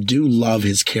I do love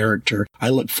his character. I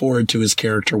look forward to his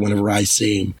character whenever I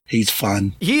see him. He's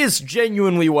fun. He is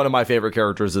genuinely one of my favorite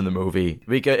characters in the movie.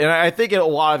 And I think a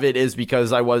lot of it is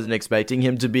because I wasn't expecting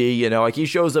him to be, like he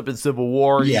shows up in Civil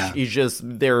War. Yeah. He's just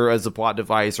there as a plot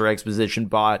device or exposition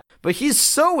bot. But he's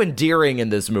so endearing in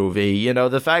this movie.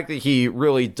 The fact that he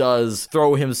really does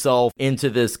throw himself into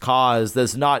this cause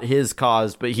that's not his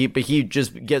cause, but he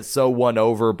just gets so won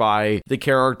over by the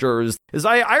characters.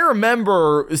 I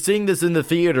remember seeing this in the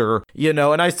theater,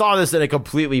 and I saw this in a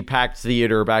completely packed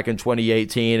theater back in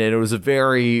 2018, and it was a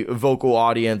very vocal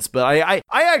audience. But I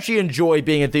actually enjoy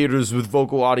being in theaters with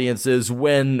vocal audiences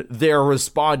when they're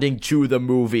responding to the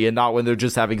movie and not when they're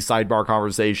just having sidebar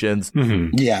conversations.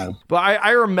 Mm-hmm. Yeah. But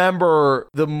I remember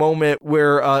the moment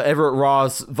where Everett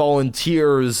Ross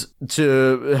volunteers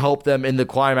to help them in the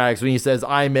climax when he says,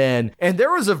 "I'm in." And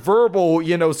there was a verbal,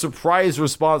 surprise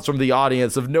response from the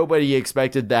audience of nobody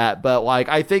expected that. But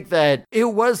I think that it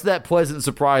was that pleasant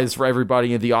surprise for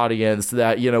everybody in the audience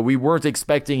that, we weren't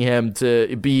expecting him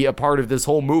to be a part of this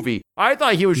whole movie. I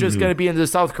thought he was just going to be in the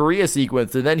South Korea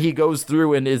sequence, and then he goes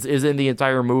through and is in the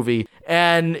entire movie.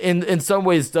 And in some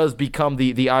ways does become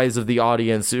the eyes of the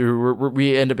audience.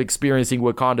 We end up experiencing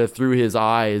Wakanda through his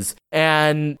eyes.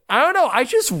 And I don't know, I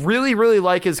just really, really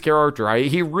like his character.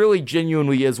 He really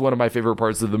genuinely is one of my favorite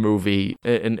parts of the movie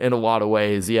in a lot of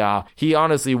ways. Yeah, he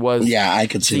honestly was. Yeah, I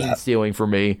could see that. Stealing for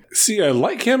me. See, I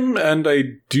like him, and I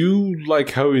do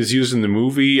like how he's used in the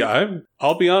movie.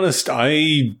 I'll be honest,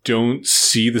 I don't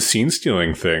see the scene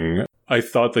stealing thing. I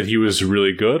thought that he was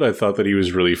really good. I thought that he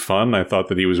was really fun. I thought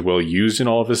that he was well used in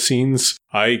all of his scenes.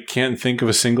 I can't think of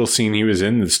a single scene he was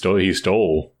in that he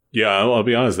stole. Yeah, I'll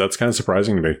be honest, that's kind of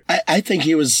surprising to me. I think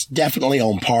he was definitely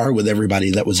on par with everybody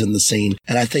that was in the scene.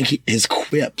 And I think his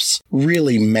quips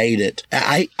really made it.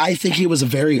 I think he was a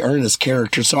very earnest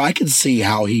character, so I could see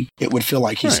how it would feel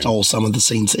like he stole some of the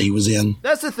scenes that he was in.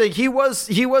 That's the thing. He was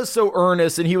so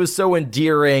earnest and he was so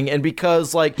endearing. And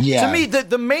because, to me,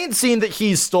 the main scene that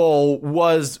he stole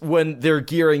was when they're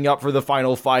gearing up for the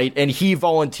final fight and he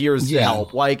volunteers to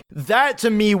help. That to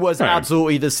me was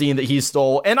absolutely the scene that he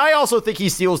stole. And I also think he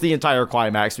steals the entire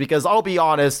climax, because I'll be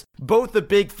honest, both the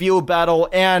big field battle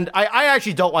and I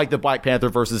actually don't like the Black Panther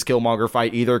versus Killmonger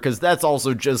fight either, because that's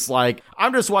also just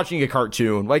I'm just watching a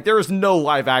cartoon. There is no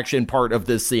live action part of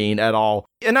this scene at all.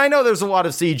 And I know there's a lot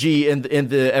of CG in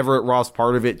the Everett Ross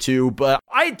part of it too, but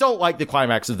I don't like the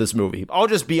climax of this movie. I'll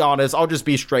just be honest. I'll just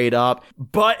be straight up.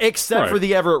 But except for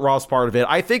the Everett Ross part of it,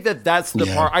 I think that's the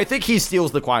part. I think he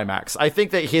steals the climax. I think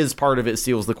that his part of it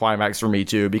steals the climax for me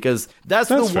too, because that's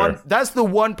the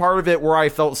one part of it where I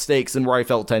felt stakes and where I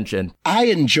felt tension. I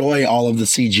enjoy all of the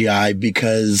CGI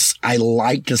because I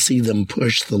like to see them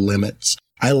push the limits.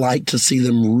 I like to see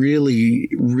them really,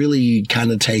 really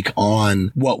kind of take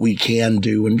on what we can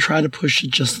do and try to push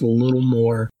it just a little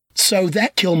more. So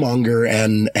that Killmonger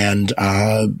and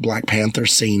Black Panther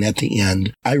scene at the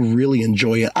end, I really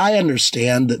enjoy it. I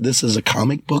understand that this is a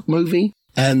comic book movie,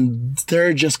 and there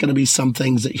are just going to be some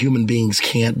things that human beings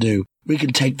can't do. We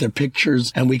can take their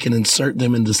pictures and we can insert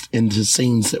them into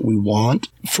scenes that we want.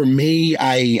 For me,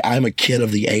 I'm a kid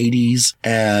of the 80s,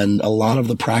 and a lot of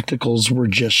the practicals were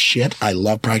just shit. I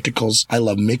love practicals. I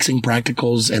love mixing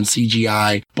practicals and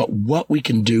CGI. But what we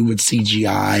can do with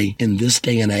CGI in this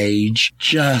day and age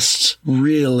just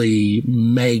really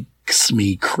makes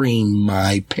me cream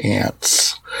my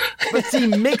pants. But see,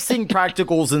 mixing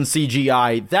practicals and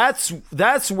CGI,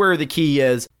 that's where the key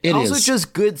is. It also is.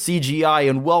 Just good CGI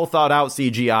and well thought out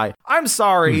CGI. I'm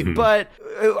sorry, but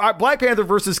Black Panther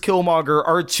versus Killmonger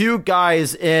are two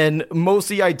guys in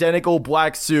mostly identical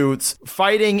black suits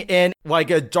fighting in like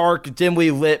a dark,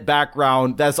 dimly lit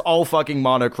background that's all fucking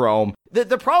monochrome.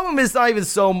 The problem is not even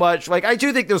so much, like, I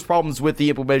do think there's problems with the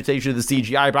implementation of the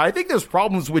CGI, but I think there's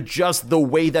problems with just the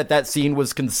way that scene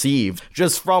was conceived.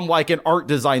 Just from, like, an art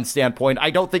design standpoint, I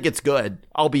don't think it's good.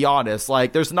 I'll be honest.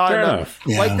 Like, there's not enough.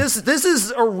 Yeah. Like, this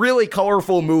is a really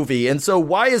colorful movie, and so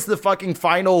why is the fucking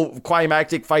final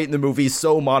climactic fight in the movie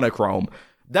so monochrome?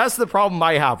 That's the problem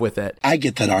I have with it. I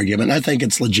get that argument. I think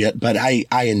it's legit, but I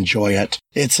enjoy it.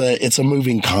 It's a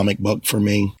moving comic book for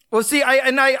me. Well, see,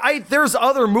 there's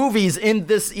other movies in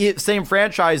this same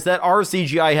franchise that are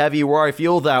CGI heavy where I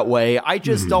feel that way. I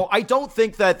just I don't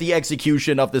think that the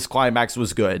execution of this climax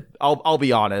was good. I'll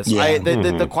be honest. Yeah.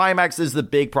 The climax is the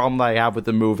big problem that I have with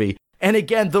the movie. And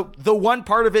again, the one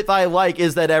part of it that I like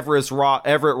is that Everett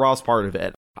Ross part of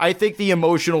it. I think the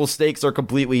emotional stakes are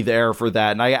completely there for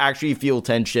that, and I actually feel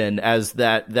tension as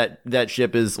that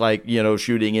ship is, like, you know,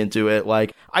 shooting into it.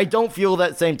 Like, I don't feel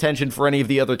that same tension for any of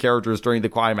the other characters during the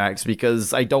climax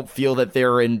because I don't feel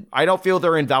they're in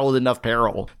valid enough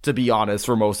peril, to be honest,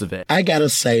 for most of it. I gotta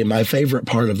say, my favorite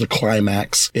part of the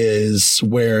climax is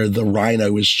where the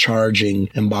Rhino is charging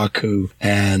M'Baku,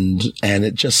 and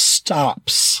it just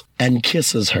stops and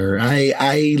kisses her.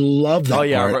 I love that. Oh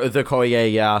yeah, part. the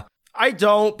Koye, yeah. I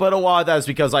don't, but a lot of that is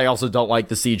because I also don't like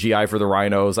the CGI for the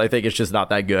rhinos. I think it's just not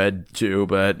that good, too,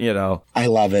 but, you know. I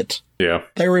love it. Yeah.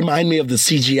 They remind me of the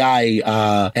CGI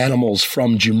animals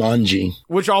from Jumanji.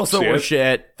 Which also were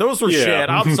shit. Those were shit.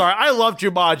 I'm sorry. I love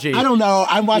Jumanji. I don't know.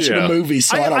 I'm watching the movie,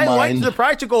 so I don't mind. I liked the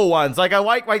practical ones. Like, I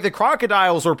like the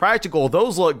crocodiles were practical.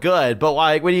 Those look good. But,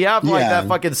 like, when you have, like, that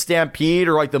fucking stampede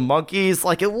or, like, the monkeys,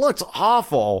 like, it looks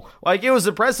awful. Like, it was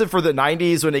impressive for the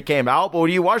 90s when it came out. But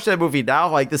when you watch that movie now,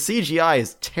 like, the CGI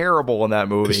is terrible in that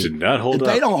movie. This did not hold up.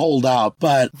 They don't hold up,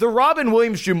 but... The Robin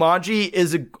Williams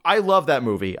Jumanji I love that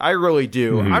movie. I really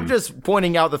do. I'm just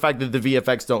pointing out the fact that the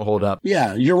VFX don't hold up.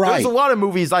 Yeah, you're right. There's a lot of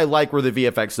movies I like where the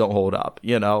VFX don't hold up,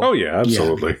 you know? Oh, yeah,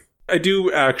 absolutely. Yeah. I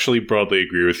do actually broadly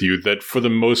agree with you that for the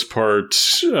most part,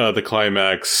 the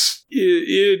climax,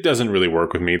 it doesn't really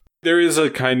work with me. There is a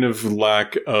kind of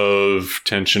lack of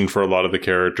tension for a lot of the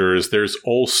characters. There's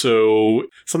also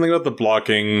something about the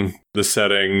blocking, the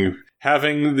setting.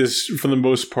 Having this, for the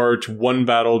most part, one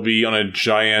battle be on a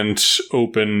giant,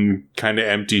 open, kind of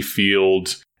empty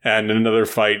field, and another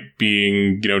fight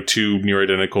being, you know, two near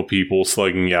identical people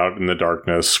slugging out in the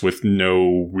darkness with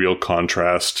no real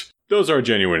contrast. Those are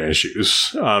genuine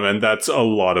issues, and that's a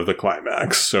lot of the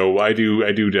climax. So I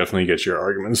do definitely get your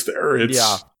arguments there.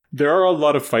 There are a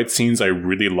lot of fight scenes I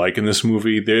really like in this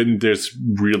movie. There's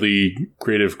really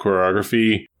creative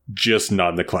choreography. Just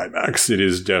not in the climax. It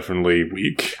is definitely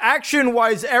weak.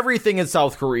 Action-wise, everything in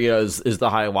South Korea is the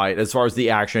highlight as far as the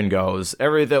action goes.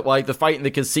 Everything, like the fight in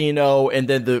the casino and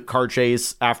then the car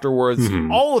chase afterwards,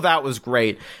 all of that was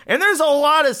great. And there's a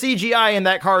lot of CGI in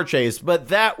that car chase, but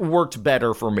that worked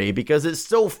better for me because it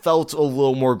still felt a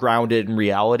little more grounded in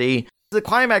reality. The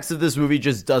climax of this movie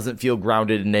just doesn't feel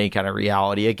grounded in any kind of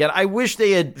reality. Again, I wish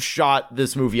they had shot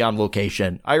this movie on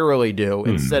location. I really do,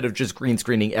 instead of just green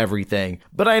screening everything.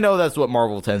 But I know that's what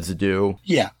Marvel tends to do.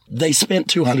 Yeah, they spent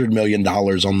 $200 million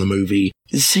on the movie.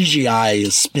 The CGI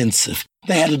is expensive.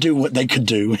 They had to do what they could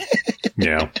do.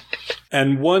 Yeah.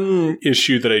 And one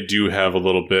issue that I do have a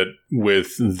little bit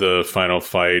with the final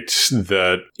fight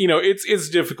that, you know, it's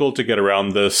difficult to get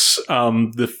around this.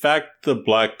 The fact the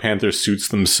Black Panther suits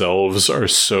themselves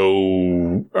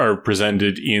are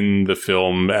presented in the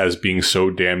film as being so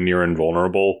damn near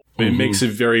invulnerable. It makes it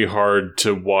very hard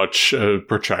to watch a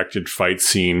protracted fight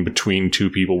scene between two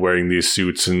people wearing these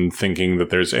suits and thinking that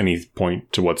there's any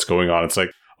point to what's going on. It's like,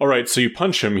 all right, so you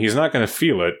punch him, he's not going to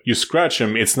feel it. You scratch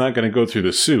him, it's not going to go through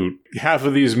the suit. Half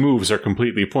of these moves are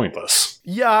completely pointless.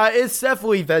 Yeah, it's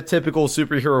definitely that typical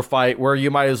superhero fight where you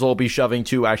might as well be shoving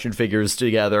two action figures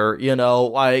together, you know,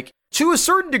 like... To a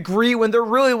certain degree, when they're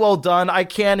really well done, I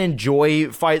can enjoy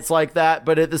fights like that.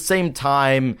 But at the same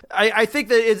time, I think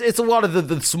that it's a lot of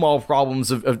the small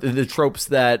problems of the tropes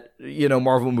that, you know,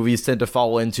 Marvel movies tend to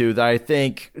fall into that I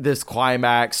think this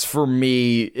climax, for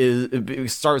me,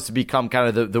 starts to become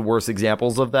kind of the worst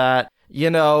examples of that. You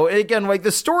know, again, like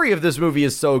the story of this movie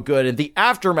is so good and the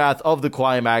aftermath of the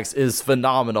climax is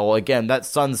phenomenal. Again, that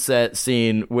sunset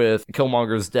scene with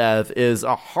Killmonger's death is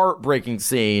a heartbreaking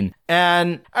scene.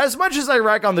 And as much as I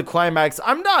rack on the climax,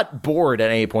 I'm not bored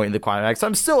at any point in the climax.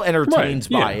 I'm still entertained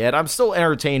by it. I'm still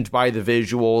entertained by the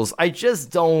visuals. I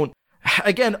just don't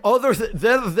again,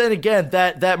 then again,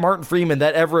 that Martin Freeman,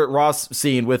 that Everett Ross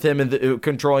scene with him and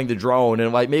controlling the drone,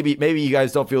 and like maybe you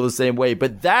guys don't feel the same way,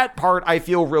 but that part I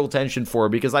feel real tension for,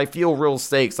 because I feel real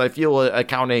stakes. I feel a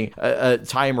counting a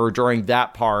timer during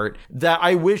that part that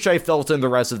I wish I felt in the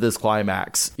rest of this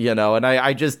climax, and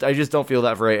I just don't feel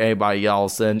that for anybody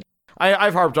else. And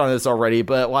I've harped on this already,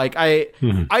 but like I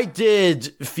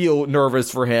did feel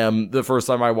nervous for him the first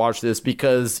time I watched this,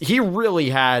 because he really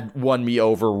had won me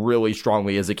over really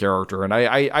strongly as a character. And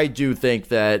I do think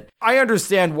that I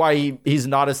understand why he's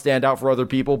not a standout for other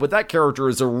people, but that character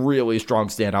is a really strong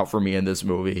standout for me in this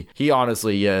movie. He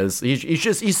honestly is.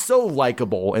 He's so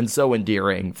likable and so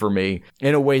endearing for me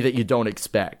in a way that you don't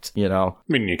expect, I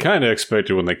mean, you kind of expect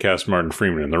it when they cast Martin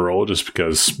Freeman in the role, just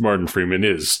because Martin Freeman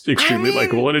is extremely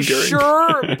likable and endearing.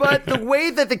 Sure, but the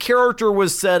way that the character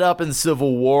was set up in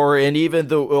Civil War, and even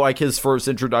his first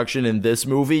introduction in this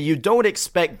movie, you don't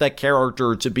expect that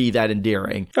character to be that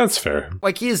endearing. That's fair.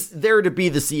 Like, he's there to be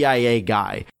the CIA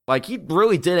guy. Like, he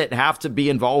really didn't have to be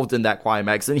involved in that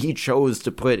climax, and he chose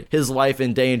to put his life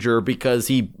in danger because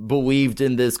he believed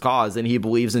in this cause, and he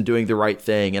believes in doing the right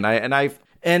thing. And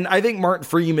I think Martin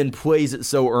Freeman plays it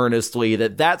so earnestly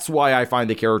that's why I find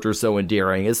the character so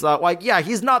endearing. It's not like, yeah,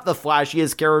 he's not the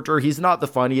flashiest character, he's not the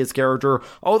funniest character,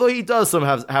 although he does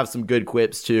have some good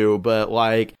quips too, but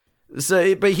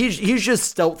he's just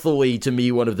stealthily, to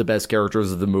me, one of the best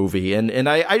characters of the movie. And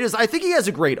I think he has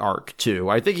a great arc too.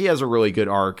 I think he has a really good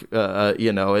arc,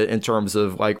 in terms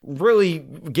of like really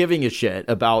giving a shit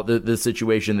about the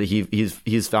situation that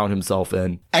he's found himself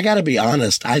in. I gotta be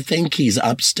honest, I think he's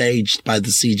upstaged by the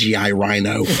CGI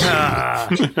rhino.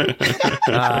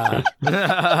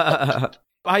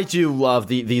 I do love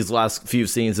these last few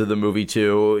scenes of the movie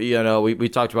too. We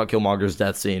talked about Killmonger's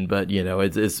death scene, but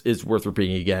it's worth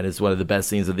repeating again. It's one of the best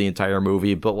scenes of the entire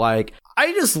movie. But like,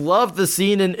 I just love the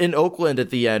scene in Oakland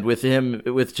at the end with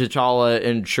T'Challa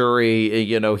and Shuri.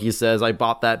 He says, "I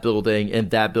bought that building and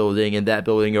that building and that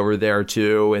building over there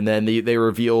too." And then they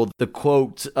revealed the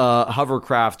cloaked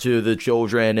hovercraft to the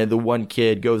children, and the one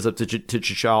kid goes up to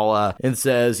T'Challa and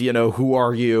says, "Who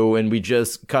are you?" And we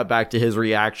just cut back to his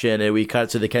reaction, and we cut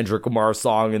to the Kendrick Lamar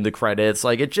song in the credits.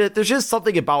 Like, there's just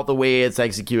something about the way it's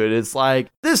executed. It's like,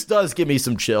 this does give me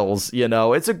some chills.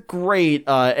 It's a great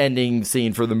ending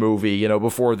scene for the movie,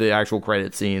 before the actual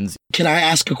credit scenes. Can I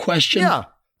ask a question? Yeah.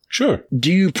 Sure. Do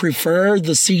you prefer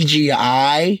the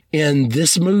CGI in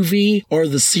this movie or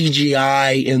the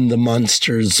CGI in The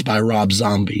Munsters by Rob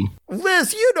Zombie?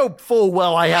 Liz, you know full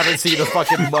well I haven't seen the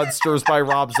fucking Munsters by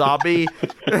Rob Zombie.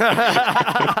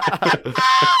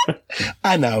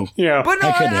 I know. Yeah. But no,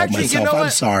 I couldn't help myself. I'm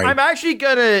sorry. I'm actually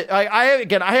gonna. I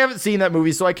haven't seen that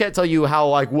movie, so I can't tell you how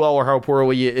well or how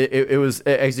poorly it was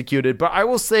executed. But I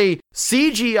will say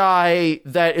CGI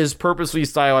that is purposely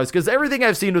stylized, because everything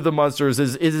I've seen with the Munsters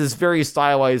is very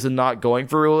stylized and not going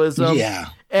for realism. Yeah.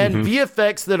 And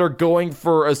VFX that are going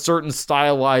for a certain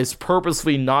stylized,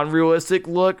 purposely non-realistic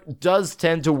look does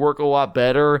tend to work a lot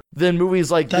better than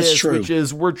movies like That's this, true. which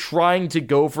is we're trying to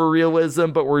go for realism,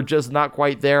 but we're just not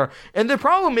quite there. And the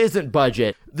problem isn't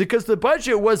budget, because the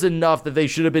budget was enough that they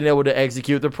should have been able to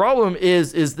execute. The problem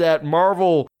is that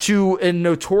Marvel, to a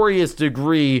notorious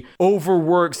degree,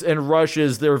 overworks and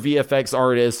rushes their VFX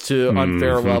artists to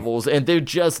unfair levels, and they're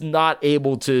just not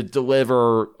able to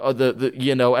deliver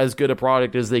the as good a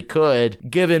product as they could,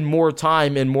 given more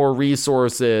time and more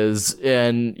resources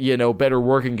and better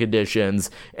working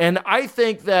conditions. And I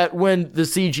think that when the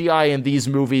CGI in these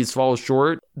movies falls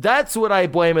short, that's what I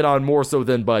blame it on more so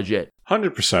than budget.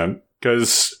 100%.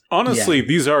 Because honestly,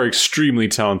 these are extremely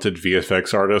talented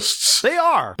VFX artists. They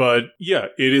are. But yeah,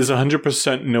 it is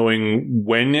 100% knowing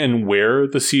when and where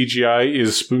the CGI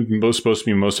is supposed to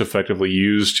be most effectively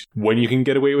used, when you can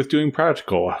get away with doing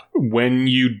practical, when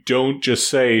you don't just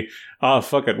say,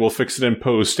 fuck it, we'll fix it in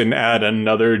post and add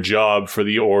another job for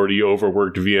the already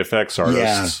overworked VFX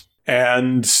artists. Yeah.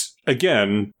 And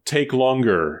again, take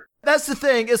longer. That's the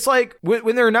thing. It's like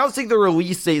when they're announcing the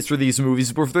release dates for these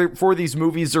movies, before these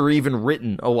movies are even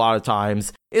written a lot of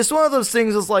times, it's one of those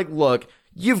things. It's like, look,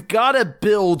 you've got to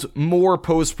build more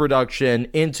post-production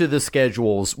into the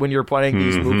schedules when you're planning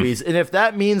these movies. And if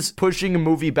that means pushing a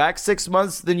movie back 6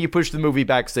 months, then you push the movie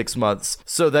back 6 months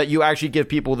so that you actually give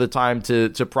people the time to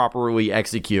properly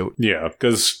execute. Yeah,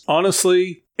 because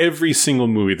honestly, every single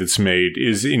movie that's made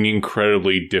is an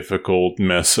incredibly difficult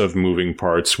mess of moving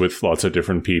parts with lots of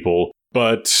different people.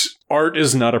 But art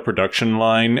is not a production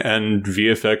line, and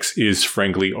VFX is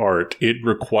frankly art. It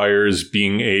requires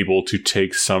being able to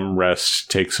take some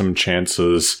rest, take some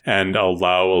chances, and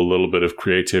allow a little bit of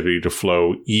creativity to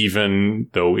flow, even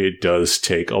though it does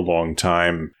take a long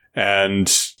time.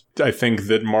 And I think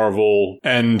that Marvel,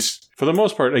 and for the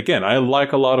most part, again, I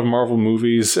like a lot of Marvel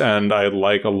movies and I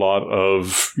like a lot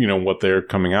of, what they're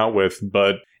coming out with,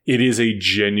 but it is a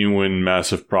genuine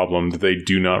massive problem that they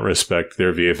do not respect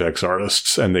their VFX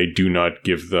artists and they do not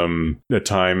give them the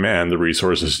time and the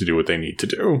resources to do what they need to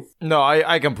do. No,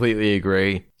 I completely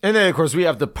agree. And then, of course, we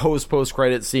have the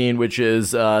post-credit scene, which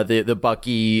is the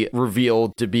Bucky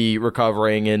revealed to be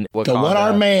recovering in Wakanda. The What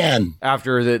Our Man.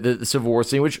 After the Civil War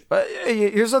scene, which,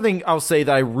 here's something I'll say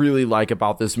that I really like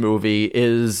about this movie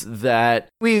is that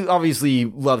we obviously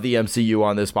love the MCU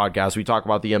on this podcast. We talk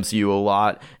about the MCU a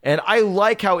lot. And I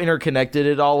like how interconnected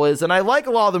it all is. And I like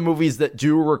a lot of the movies that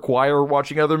do require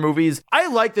watching other movies. I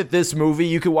like that this movie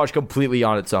you can watch completely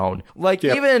on its own. Like,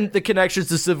 even the connections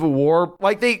to Civil War,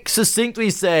 like, they succinctly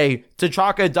say,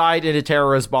 T'Chaka died in a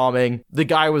terrorist bombing. The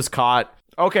guy was caught.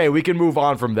 Okay, we can move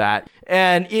on from that.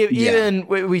 And even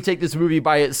we take this movie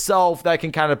by itself, that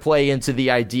can kind of play into the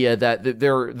idea that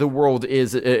the world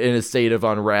is in a state of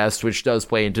unrest, which does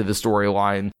play into the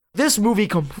storyline. This movie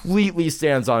completely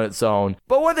stands on its own.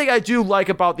 But one thing I do like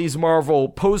about these Marvel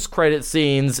post-credit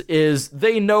scenes is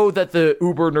they know that the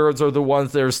uber nerds are the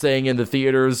ones that are staying in the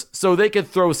theaters, so they could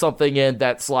throw something in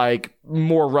that's like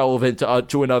more relevant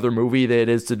to another movie than it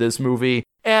is to this movie.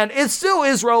 And it still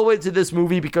is relevant to this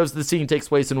movie because the scene takes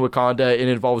place in Wakanda and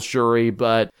involves Shuri,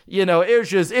 but, it's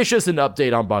just an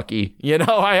update on Bucky.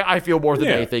 I feel more than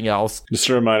anything else. Just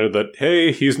a reminder that,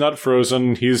 hey, he's not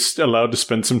frozen. He's allowed to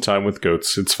spend some time with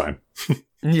goats. It's fine.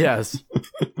 Yes.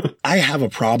 I have a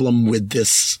problem with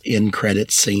this end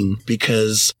credit scene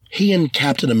because he and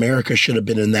Captain America should have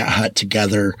been in that hut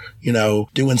together,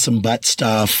 doing some butt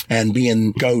stuff and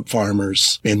being goat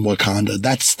farmers in Wakanda.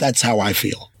 That's how I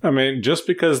feel. I mean, just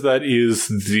because that is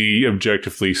the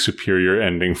objectively superior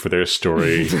ending for their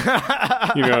story,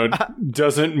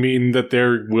 doesn't mean that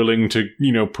they're willing to,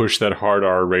 push that hard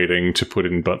R rating to put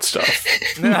in butt stuff.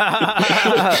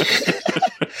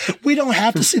 We don't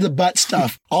have to see the butt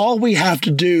stuff. All we have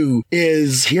to do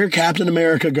is hear Captain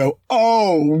America go,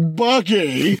 "Oh,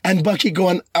 Bucky," and Bucky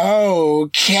going, "Oh,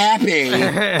 Cappy."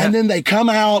 And then they come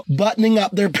out buttoning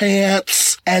up their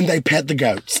pants and they pet the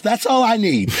goats. That's all I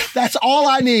need. That's all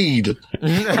I need.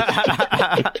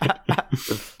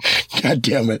 God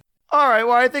damn it. All right,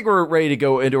 well, I think we're ready to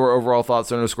go into our overall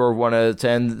thoughts on a score of 1 out of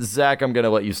 10. Zach, I'm going to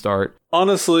let you start.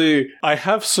 Honestly, I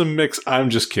have some mix. I'm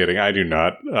just kidding. I do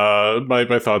not.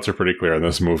 My thoughts are pretty clear on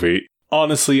this movie.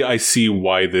 Honestly, I see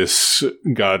why this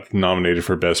got nominated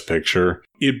for Best Picture.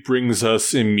 It brings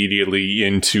us immediately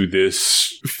into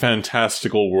this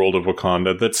fantastical world of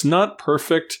Wakanda that's not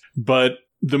perfect, but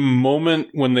the moment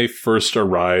when they first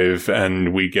arrive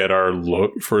and we get our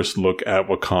first look at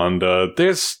Wakanda,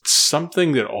 there's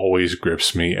something that always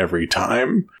grips me every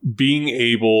time. Being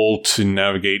able to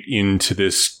navigate into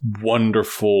this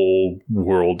wonderful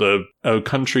world, a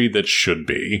country that should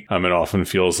be, it often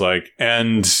feels like,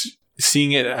 and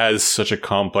seeing it as such a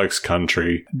complex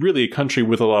country, really a country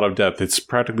with a lot of depth. It's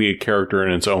practically a character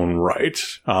in its own right,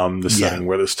 the setting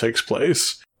where this takes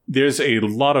place. There's a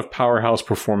lot of powerhouse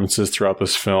performances throughout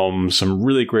this film, some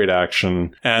really great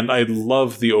action, and I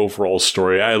love the overall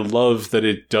story. I love that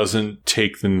it doesn't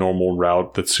take the normal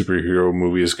route that superhero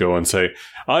movies go and say,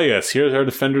 yes, here's our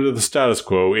defender of the status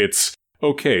quo. It's,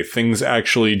 okay, things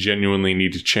actually genuinely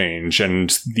need to change,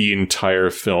 and the entire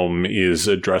film is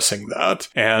addressing that,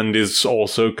 and is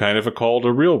also kind of a call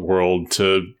to real world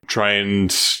to try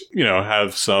and,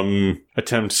 have some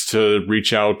attempts to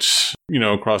reach out,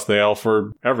 across the aisle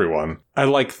for everyone. I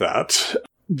like that.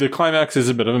 The climax is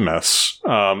a bit of a mess.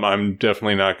 I'm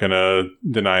definitely not going to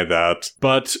deny that.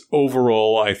 But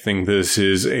overall, I think this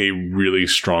is a really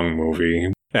strong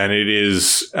movie. And it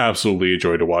is absolutely a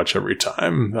joy to watch every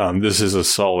time. This is a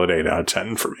solid 8 out of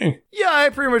 10 for me. Yeah, I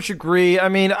pretty much agree. I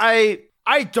mean, I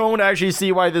don't actually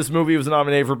see why this movie was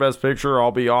nominated for Best Picture,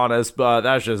 I'll be honest, but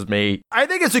that's just me. I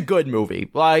think it's a good movie.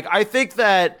 Like, I think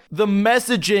that the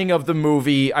messaging of the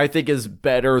movie, I think, is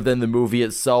better than the movie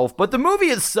itself. But the movie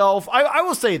itself, I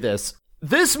will say this.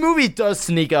 This movie does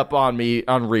sneak up on me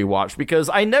on rewatch because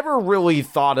I never really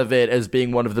thought of it as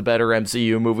being one of the better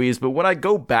MCU movies, but when I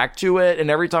go back to it, and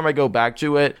every time I go back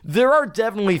to it, there are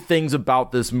definitely things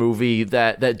about this movie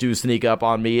that do sneak up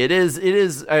on me. It is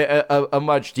a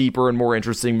much deeper and more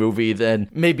interesting movie than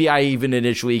maybe I even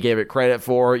initially gave it credit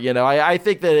for. I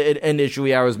think that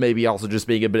initially I was maybe also just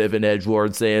being a bit of an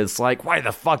edgelord saying it's like, why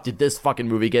the fuck did this fucking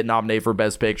movie get nominated for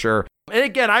Best Picture? And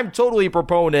again, I'm totally a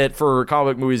proponent for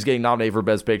comic movies getting nominated for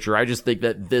Best Picture. I just think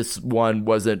that this one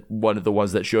wasn't one of the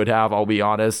ones that should have, I'll be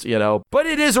honest, But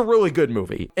it is a really good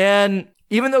movie. And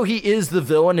even though he is the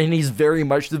villain and he's very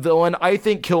much the villain, I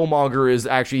think Killmonger is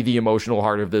actually the emotional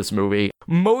heart of this movie.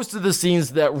 Most of the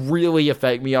scenes that really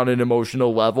affect me on an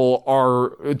emotional level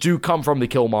do come from the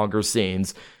Killmonger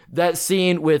scenes. That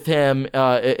scene with him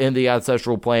in the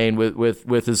ancestral plane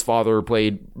with his father,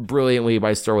 played brilliantly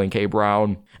by Sterling K.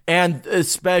 Brown. And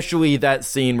especially that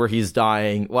scene where he's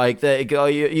dying. Like, that,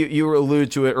 you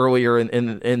allude to it earlier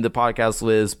in the podcast,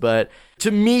 Liz, but to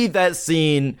me, that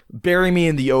scene, bury me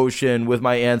in the ocean with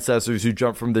my ancestors who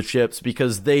jumped from the ships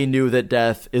because they knew that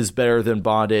death is better than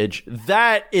bondage.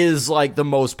 That is like the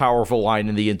most powerful line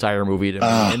in the entire movie to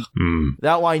me.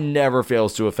 That line never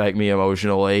fails to affect me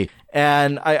emotionally.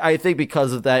 And I think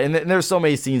because of that, and there's so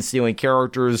many scene-stealing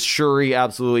characters. Shuri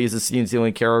absolutely is a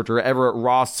scene-stealing character. Everett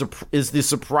Ross is the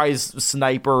surprise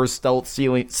sniper,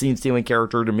 scene-stealing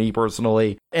character to me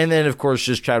personally. And then, of course,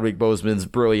 just Chadwick Boseman's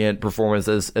brilliant performance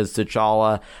as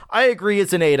T'Challa. I agree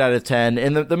it's an 8 out of 10.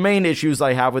 And the main issues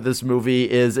I have with this movie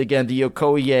is, again, the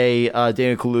Okoye,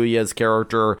 Daniel Kaluuya's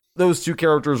character. Those two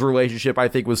characters' relationship, I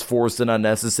think, was forced and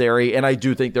unnecessary, and I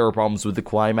do think there are problems with the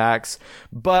climax.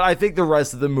 But I think the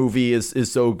rest of the movie is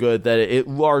so good that it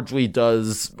largely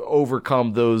does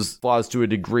overcome those flaws to a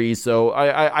degree. So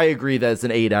I agree that it's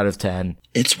an 8 out of 10.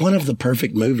 It's one of the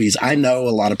perfect movies. I know a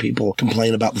lot of people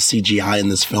complain about the CGI in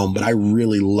this film, but I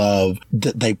really love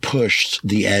that they pushed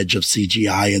the edge of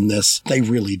CGI in this. They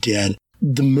really did.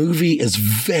 The movie is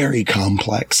very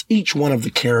complex. Each one of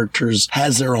the characters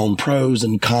has their own pros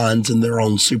and cons and their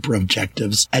own super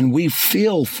objectives. And we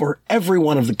feel for every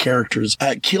one of the characters.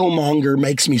 Killmonger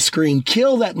makes me scream,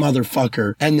 kill that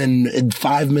motherfucker. And then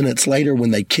 5 minutes later,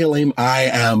 when they kill him, I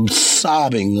am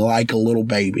sobbing like a little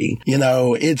baby. You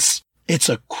know, it's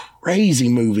a crazy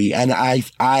movie, and I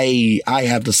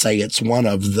have to say it's one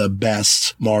of the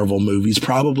best Marvel movies,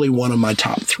 probably one of my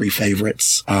top 3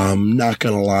 favorites. Not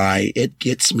gonna lie, it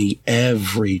gets me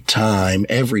every time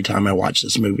I watch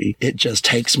this movie. It just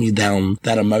takes me down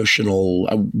that emotional,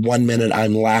 1 minute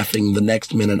I'm laughing, the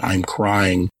next minute I'm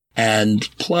crying. And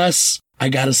plus, I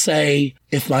gotta say,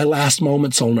 if my last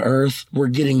moments on Earth were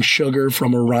getting sugar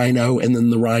from a rhino and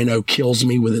then the rhino kills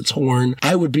me with its horn,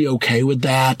 I would be okay with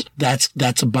that. That's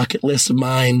a bucket list of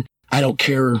mine. I don't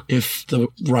care if the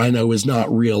rhino is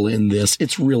not real in this.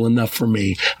 It's real enough for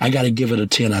me. I gotta give it a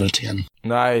 10 out of 10.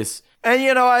 Nice. And,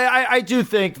 you know, I do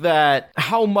think that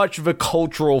how much of a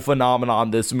cultural phenomenon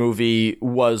this movie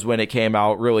was when it came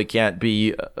out really can't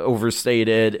be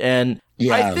overstated. And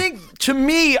yeah. I think, to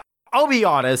me, I'll be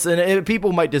honest, and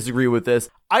people might disagree with this.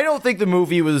 I don't think the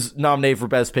movie was nominated for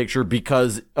Best Picture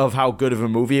because of how good of a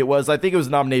movie it was. I think it was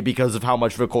nominated because of how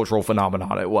much of a cultural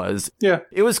phenomenon it was. Yeah.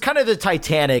 It was kind of the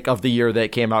Titanic of the year that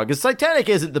it came out, because Titanic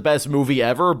isn't the best movie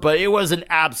ever, but it was an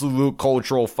absolute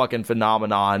cultural fucking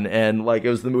phenomenon, and like it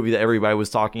was the movie that everybody was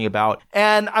talking about.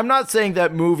 And I'm not saying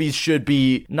that movies should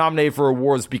be nominated for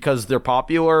awards because they're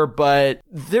popular, but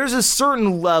there's a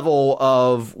certain level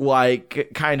of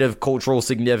like kind of cultural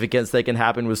significance that can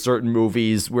happen with certain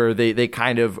movies where they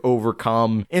kind of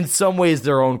overcome in some ways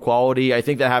their own quality. I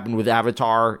think that happened with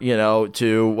Avatar, you know,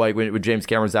 too, like with James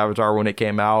Cameron's Avatar when it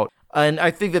came out. And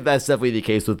I think that that's definitely the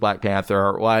case with Black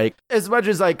Panther. Like, as much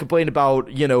as I complain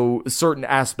about, you know, certain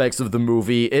aspects of the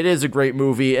movie, it is a great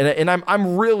movie. And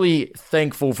I'm really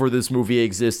thankful for this movie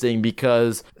existing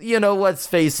because, you know, let's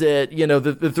face it, you know,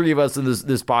 the three of us in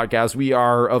this podcast, we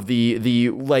are of the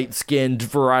light-skinned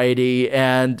variety.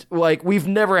 And, like, we've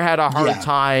never had a hard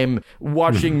time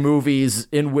watching movies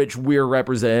in which we're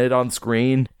represented on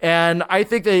screen. And I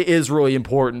think that it is really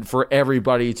important for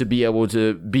everybody to be able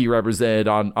to be represented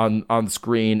on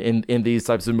screen in these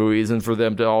types of movies, and for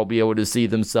them to all be able to see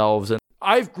themselves. And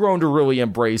I've grown to really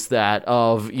embrace that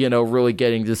of, you know, really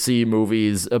getting to see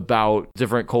movies about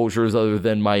different cultures other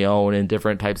than my own and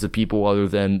different types of people other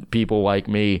than people like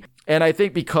me. And I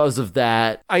think because of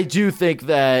that, I think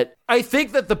that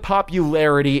the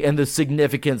popularity and the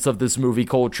significance of this movie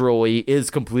culturally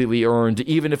is completely earned,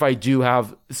 even if I do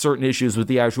have certain issues with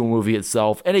the actual movie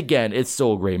itself. And again, it's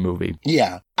still a great movie.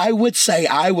 Yeah. I would say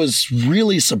I was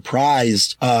really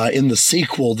surprised in the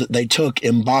sequel that they took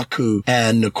M'Baku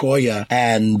and Okoye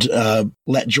and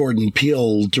let Jordan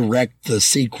Peele direct the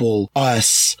sequel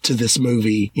Us to this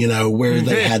movie, you know, where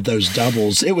they had those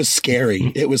doubles. It was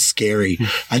scary.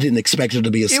 I didn't expect it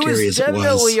to be as scary as it was. It was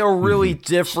definitely a really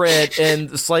different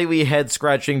and slightly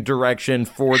head-scratching direction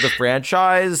for the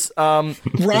franchise.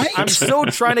 Right? I'm still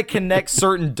trying to connect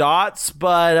certain dots,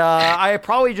 but I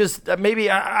probably just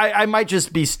I might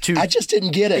just be too. I just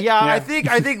didn't get it. Yeah. I think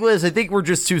Liz, I think we're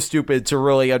just too stupid to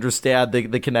really understand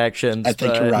the connections. I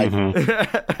think you're right.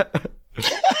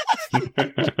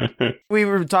 We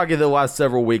were talking the last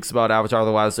several weeks about Avatar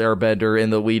The Last Airbender in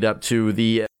the lead up to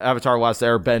the Avatar The Last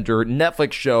Airbender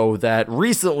Netflix show that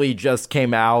recently just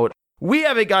came out. We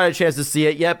haven't gotten a chance to see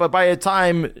it yet, but by the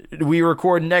time we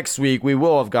record next week, we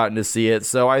will have gotten to see it.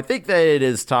 So I think that it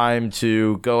is time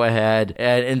to go ahead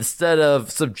and instead of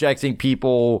subjecting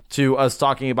people to us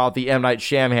talking about the M. Night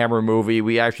Shyamalan movie,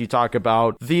 we actually talk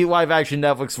about the live-action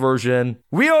Netflix version.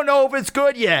 We don't know if it's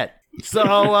good yet.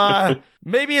 So,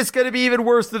 maybe it's going to be even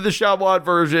worse than the Shyamalan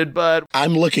version, but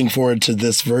I'm looking forward to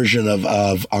this version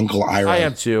of Uncle Iroh. I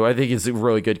am too. I think it's a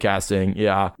really good casting.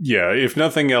 Yeah. Yeah, if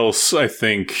nothing else, I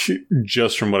think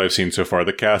just from what I've seen so far,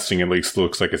 the casting at least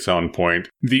looks like it's on point.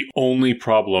 The only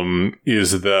problem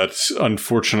is that,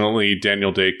 unfortunately,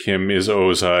 Daniel Day Kim is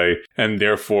Ozai, and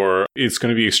therefore it's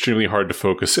going to be extremely hard to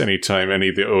focus anytime any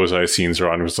of the Ozai scenes are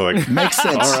on. It's like, makes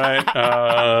sense. All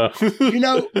right. You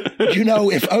know,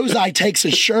 if Ozai takes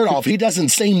his shirt off, he doesn't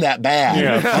seem that bad.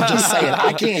 Yeah. I'm just saying,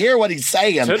 I can't hear what he's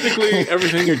saying. Technically,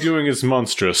 everything you're doing is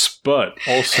monstrous, but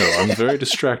also I'm very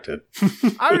distracted.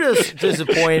 I'm just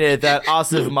disappointed that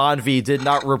Asif Manvi did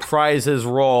not reprise his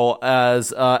role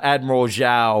as Admiral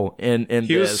Zhao in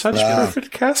He this. was such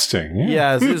perfect casting.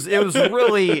 Yeah. Yes, it was a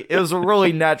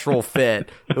really natural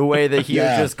fit. The way that he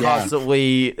would just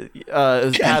constantly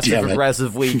passive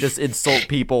aggressively just insult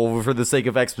people for the sake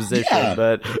of exposition. Yeah.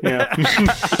 But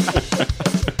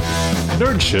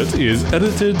Nerd Shit is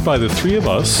edited by the three of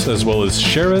us, as well as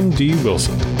Sharon D.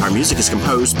 Wilson. Our music is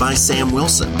composed by Sam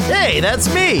Wilson. hey,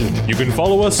 that's me. You can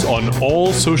follow us on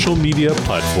all social media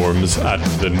platforms at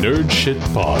The Nerd Shit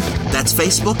Pod. That's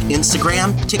Facebook,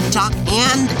 Instagram, TikTok,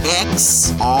 and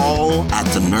X, all at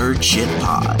the Nerd Shit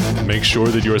Pod. Make sure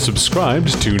that you're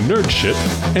subscribed to Nerd Shit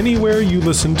anywhere you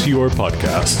listen to your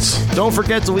podcasts. Don't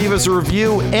forget to leave us a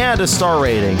review and a star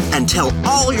rating. And tell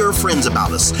all your friends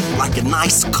about us like a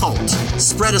nice cult.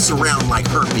 Spread us around like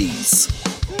herpes.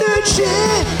 Nerd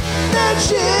shit,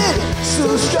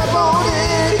 so strap on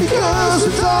in because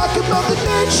we're talking about the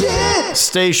nerd shit.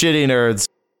 Stay shitty, nerds.